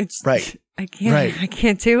 Yeah, You know, it's right. I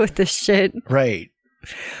can't deal with this shit. Right.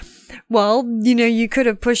 Well, you know, you could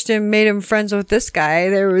have pushed him, made him friends with this guy.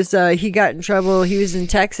 There was, he got in trouble. He was in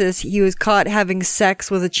Texas. He was caught having sex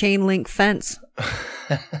with a chain link fence.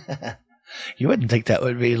 You wouldn't think that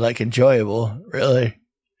would be like enjoyable, really.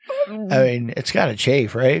 I mean, it's got to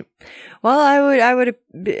chafe, right? Well,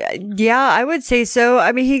 I would say so.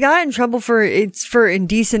 I mean, he got in trouble for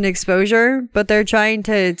indecent exposure, but they're trying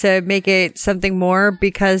to make it something more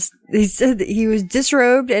because he said that he was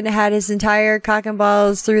disrobed and had his entire cock and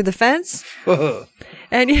balls through the fence.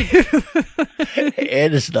 And And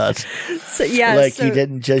it's nuts. so, yeah, Like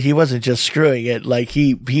so, he wasn't just screwing it. Like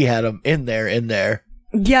he had him in there.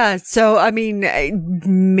 yeah. So, I mean,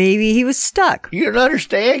 maybe he was stuck. You don't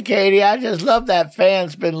understand, Katie. I just love that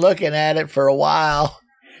fan's been looking at it for a while.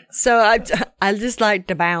 So I just like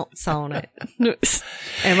to bounce on it.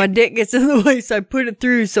 And my dick gets in the way, so I put it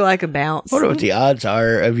through so I can bounce. I wonder what the odds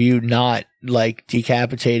are of you not like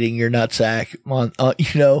decapitating your nutsack on,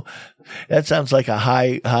 you know, that sounds like a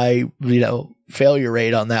high, you know, failure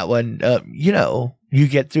rate on that one. You know, You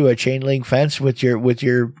get through a chain link fence with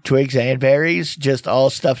your twigs and berries just all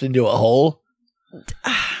stuffed into a hole?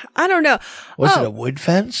 I don't know. Was it a wood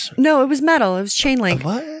fence? No, it was metal. It was chain link.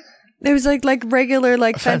 What? It was like regular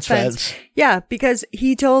like fence. Yeah, because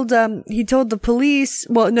he told the police.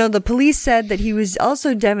 Well, no, the police said that he was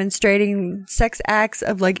also demonstrating sex acts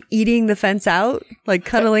of like eating the fence out, like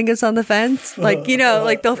cunnilingus on the fence, like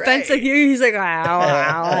like the fence. Like he's like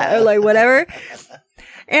ow, or like whatever.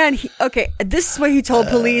 And this is what he told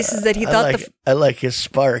police is that he thought I like his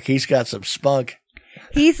spark. He's got some spunk.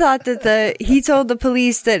 He thought that he told the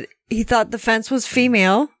police that he thought the fence was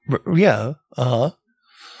female. Yeah.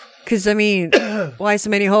 Because, I mean, why so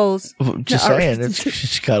many holes? Just saying,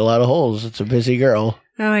 she's got a lot of holes. It's a busy girl.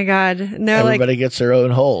 Oh, my God. And they're everybody gets their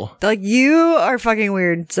own hole. They're like, you are fucking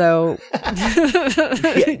weird, so...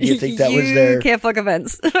 Yeah, you think that was their... You can't fuck a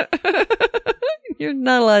fence. You're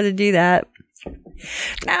not allowed to do that.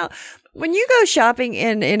 Now, when you go shopping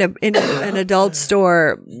in an adult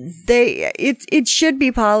store, it should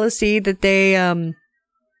be policy that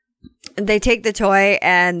they take the toy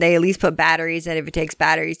and they at least put batteries in if it takes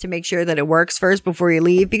batteries to make sure that it works first before you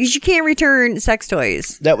leave, because you can't return sex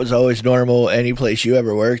toys. That was always normal any place you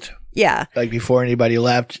ever worked. Yeah. Like before anybody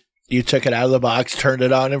left, you took it out of the box, turned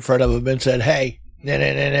it on in front of them and said, hey,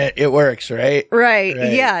 it works, right? Right.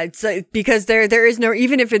 Yeah. It's because there is no,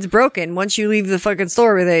 even if it's broken, once you leave the fucking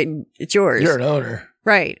store with it, it's yours. You're an owner.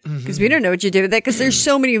 Right. Because we don't know what you did with that, because there's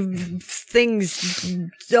so many things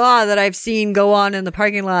that I've seen go on in the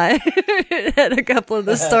parking lot at a couple of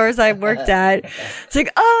the stores I've worked at. It's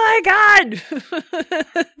like, oh my God,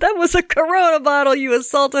 that was a Corona bottle you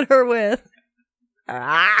assaulted her with.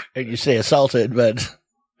 And you say assaulted, but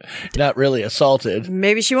not really assaulted.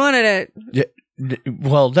 Maybe she wanted it.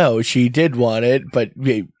 Well, no, she did want it, but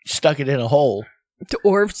you stuck it in a hole.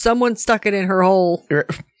 Or someone stuck it in her hole.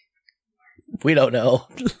 We don't know.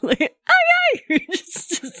 Like,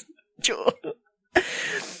 it's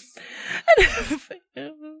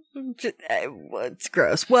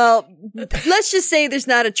gross. Well, let's just say there's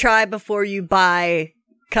not a try before you buy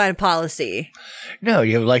kind of policy. No,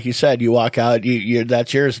 like you said, you walk out,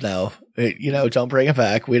 that's yours now. Don't bring it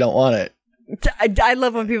back. We don't want it. I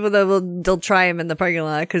love when people they'll try them in the parking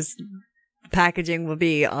lot because packaging will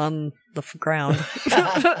be on the ground.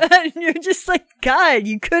 And you're just like, God,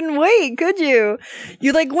 you couldn't wait, could you?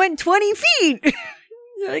 You went 20 feet.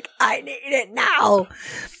 You're like, I need it now.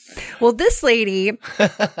 Well, this lady.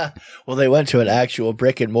 Well, they went to an actual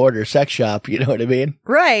brick and mortar sex shop. You know what I mean?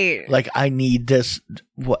 Right. Like, I need this.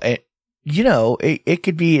 It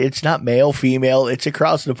could be, it's not male, female. It's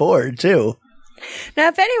across the board too. Now,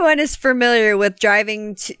 if anyone is familiar with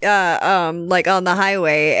driving, on the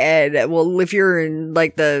highway, and if you're in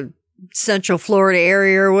the Central Florida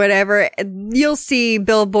area or whatever, you'll see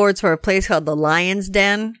billboards for a place called the Lion's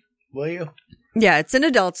Den. Will you? Yeah, it's an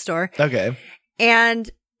adult store. Okay. And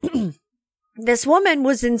this woman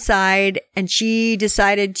was inside, and she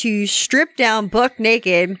decided to strip down buck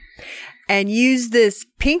naked and use this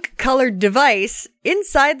pink colored device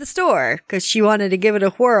inside the store because she wanted to give it a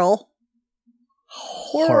whirl.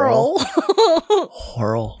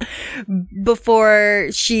 Before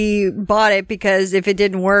she bought it, because if it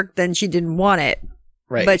didn't work, then she didn't want it.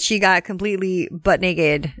 Right. But she got completely butt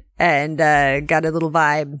naked and got a little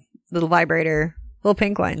vibrator, little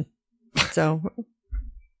pink one. So,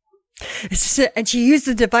 and she used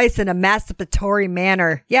the device in a masturbatory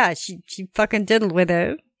manner. Yeah, she fucking diddled with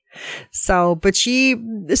it. So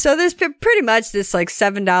this pretty much this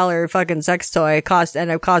 $7 fucking sex toy ended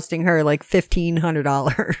up costing her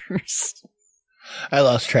 $1,500. I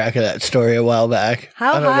lost track of that story a while back.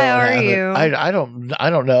 How high are you? I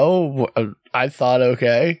don't know. I thought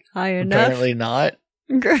okay. High enough? Apparently not.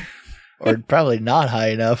 Or probably not high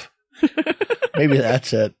enough. Maybe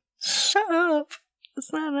that's it. Shut up.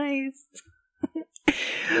 That's not nice.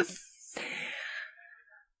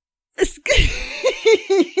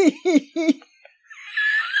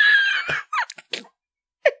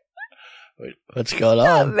 Wait, what's going on?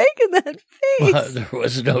 Stop making that face. Well, there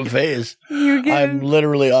was no face. I'm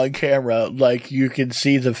literally on camera. You can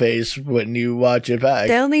see the face when you watch it back.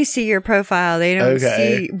 They only see your profile. They don't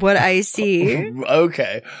see what I see.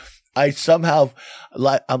 Okay. I'm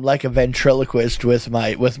like a ventriloquist with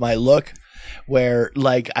my look, where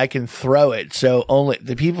I can throw it, so only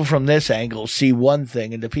the people from this angle see one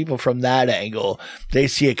thing, and the people from that angle, they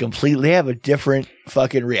see it completely. They have a different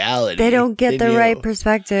fucking reality. They don't get the right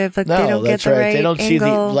perspective. No, they don't that's get the right. right They don't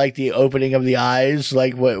angle. see the opening of the eyes.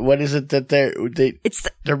 What is it that they're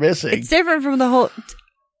missing? It's different from the whole.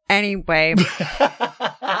 Anyway.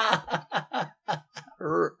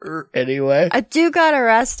 Anyway, A dude got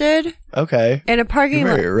arrested Okay. In a parking You're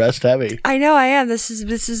lot. very arrest heavy. I know I am. This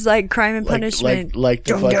is like Crime and Punishment. Like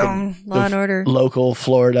the fucking Law and Order. local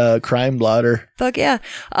Florida crime blotter. Fuck yeah.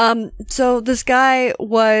 So this guy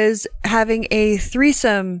was having a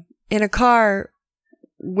threesome in a car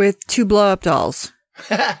with 2 blow-up dolls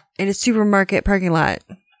in a supermarket parking lot.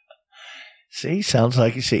 See, sounds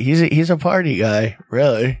like he's a party guy,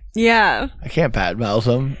 really. Yeah. I can't badmouth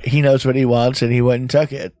him. He knows what he wants, and he went and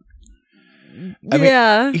took it. I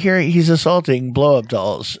mean, here he's assaulting blow-up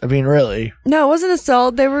dolls. I mean, really? No, it wasn't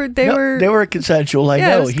assault. They were consensual. I yeah,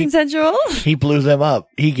 know. it was consensual. He blew them up.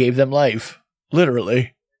 He gave them life,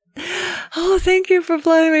 literally. Oh, thank you for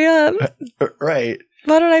blowing me up. Right.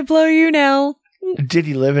 Why don't I blow you now? Did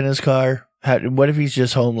he live in his car? What if he's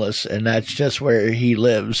just homeless and that's just where he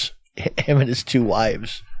lives? Him and his 2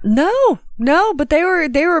 wives. No, but they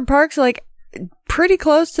were parked like pretty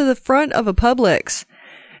close to the front of a Publix,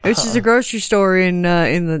 which is a grocery store in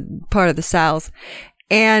the part of the South.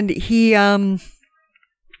 And he,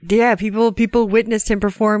 people witnessed him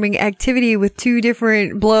performing activity with 2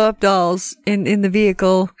 different blow up dolls in the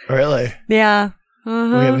vehicle. Really? Yeah. We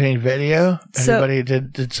have any video? Anybody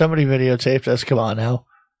did somebody videotape this? Come on now.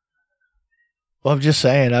 Well, I'm just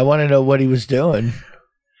saying. I want to know what he was doing.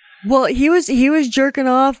 Well, he was jerking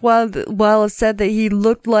off while it said that he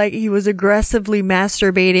looked like he was aggressively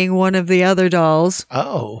masturbating one of the other dolls.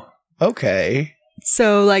 Oh, okay.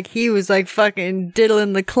 So, like, he was like fucking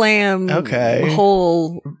diddling the clam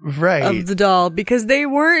hole of the doll because they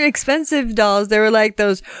weren't expensive dolls. They were like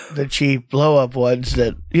the cheap blow up ones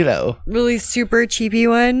that, you know, really super cheapy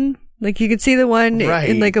one. Like you could see the one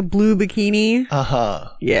in like a blue bikini.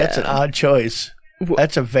 Yeah, that's an odd choice.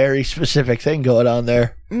 That's a very specific thing going on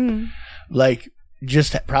there. Like,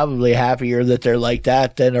 just probably happier that they're like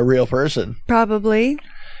that than a real person. Probably.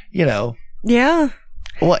 You know. Yeah.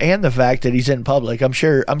 Well, and the fact that he's in public, I'm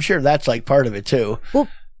sure that's like part of it too. Well,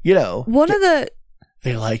 you know,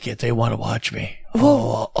 they like it. They want to watch me.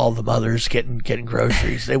 Well, all the mothers getting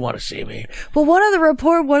groceries. They want to see me. Well, one of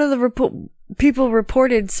the people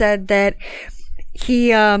reported said that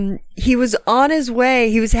he was on his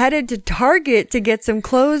way. He was headed to Target to get some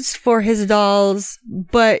clothes for his dolls,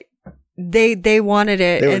 but they wanted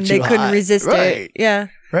it and they couldn't resist it. Yeah.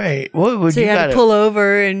 Right. Well, so you had to pull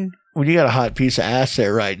over and. When you got a hot piece of ass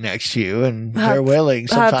there right next to you and they're willing,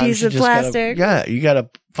 sometimes hot piece you of just plastic. you gotta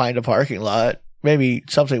find a parking lot. Maybe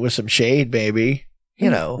something with some shade, maybe. You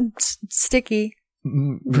know. Sticky.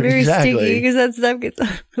 Very sticky because that stuff gets.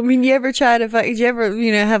 I mean, you ever try to? Did you ever,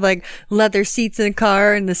 have like leather seats in a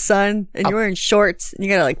car in the sun and you're wearing shorts and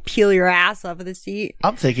you gotta like peel your ass off of the seat?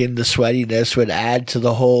 I'm thinking the sweatiness would add to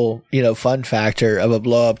the whole, fun factor of a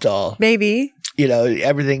blow up doll. Maybe.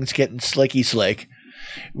 Everything's getting slicky slick.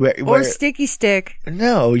 Or sticky stick.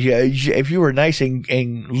 No, if you were nice and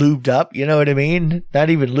lubed up, you know what I mean? Not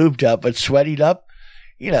even lubed up, but sweated up.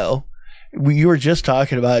 You were just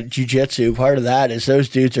talking about jiu-jitsu. Part of that is those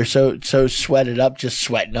dudes are so sweated up, just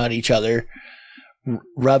sweating on each other,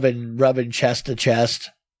 rubbing chest to chest.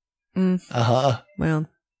 Well,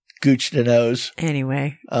 gooch to nose.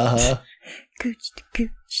 Anyway. Gooch to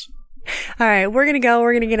gooch. All right, we're gonna go.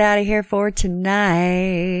 We're gonna get out of here for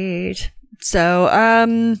tonight. So,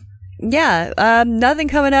 nothing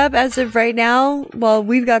coming up as of right now. Well,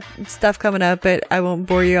 we've got stuff coming up, but I won't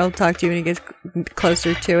bore you. I'll talk to you when it gets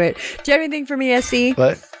closer to it. Do you have anything for me, SC?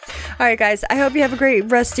 What? All right, guys. I hope you have a great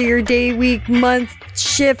rest of your day, week, month,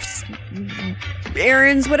 shifts,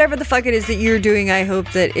 errands, whatever the fuck it is that you're doing. I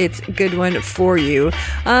hope that it's a good one for you.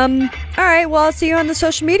 All right. Well, I'll see you on the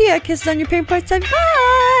social media. Kisses on your pink parts. Bye.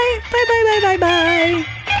 Bye.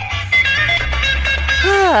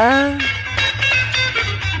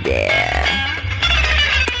 Yeah.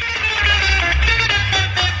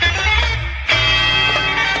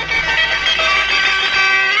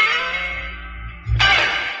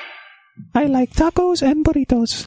 I like tacos and burritos.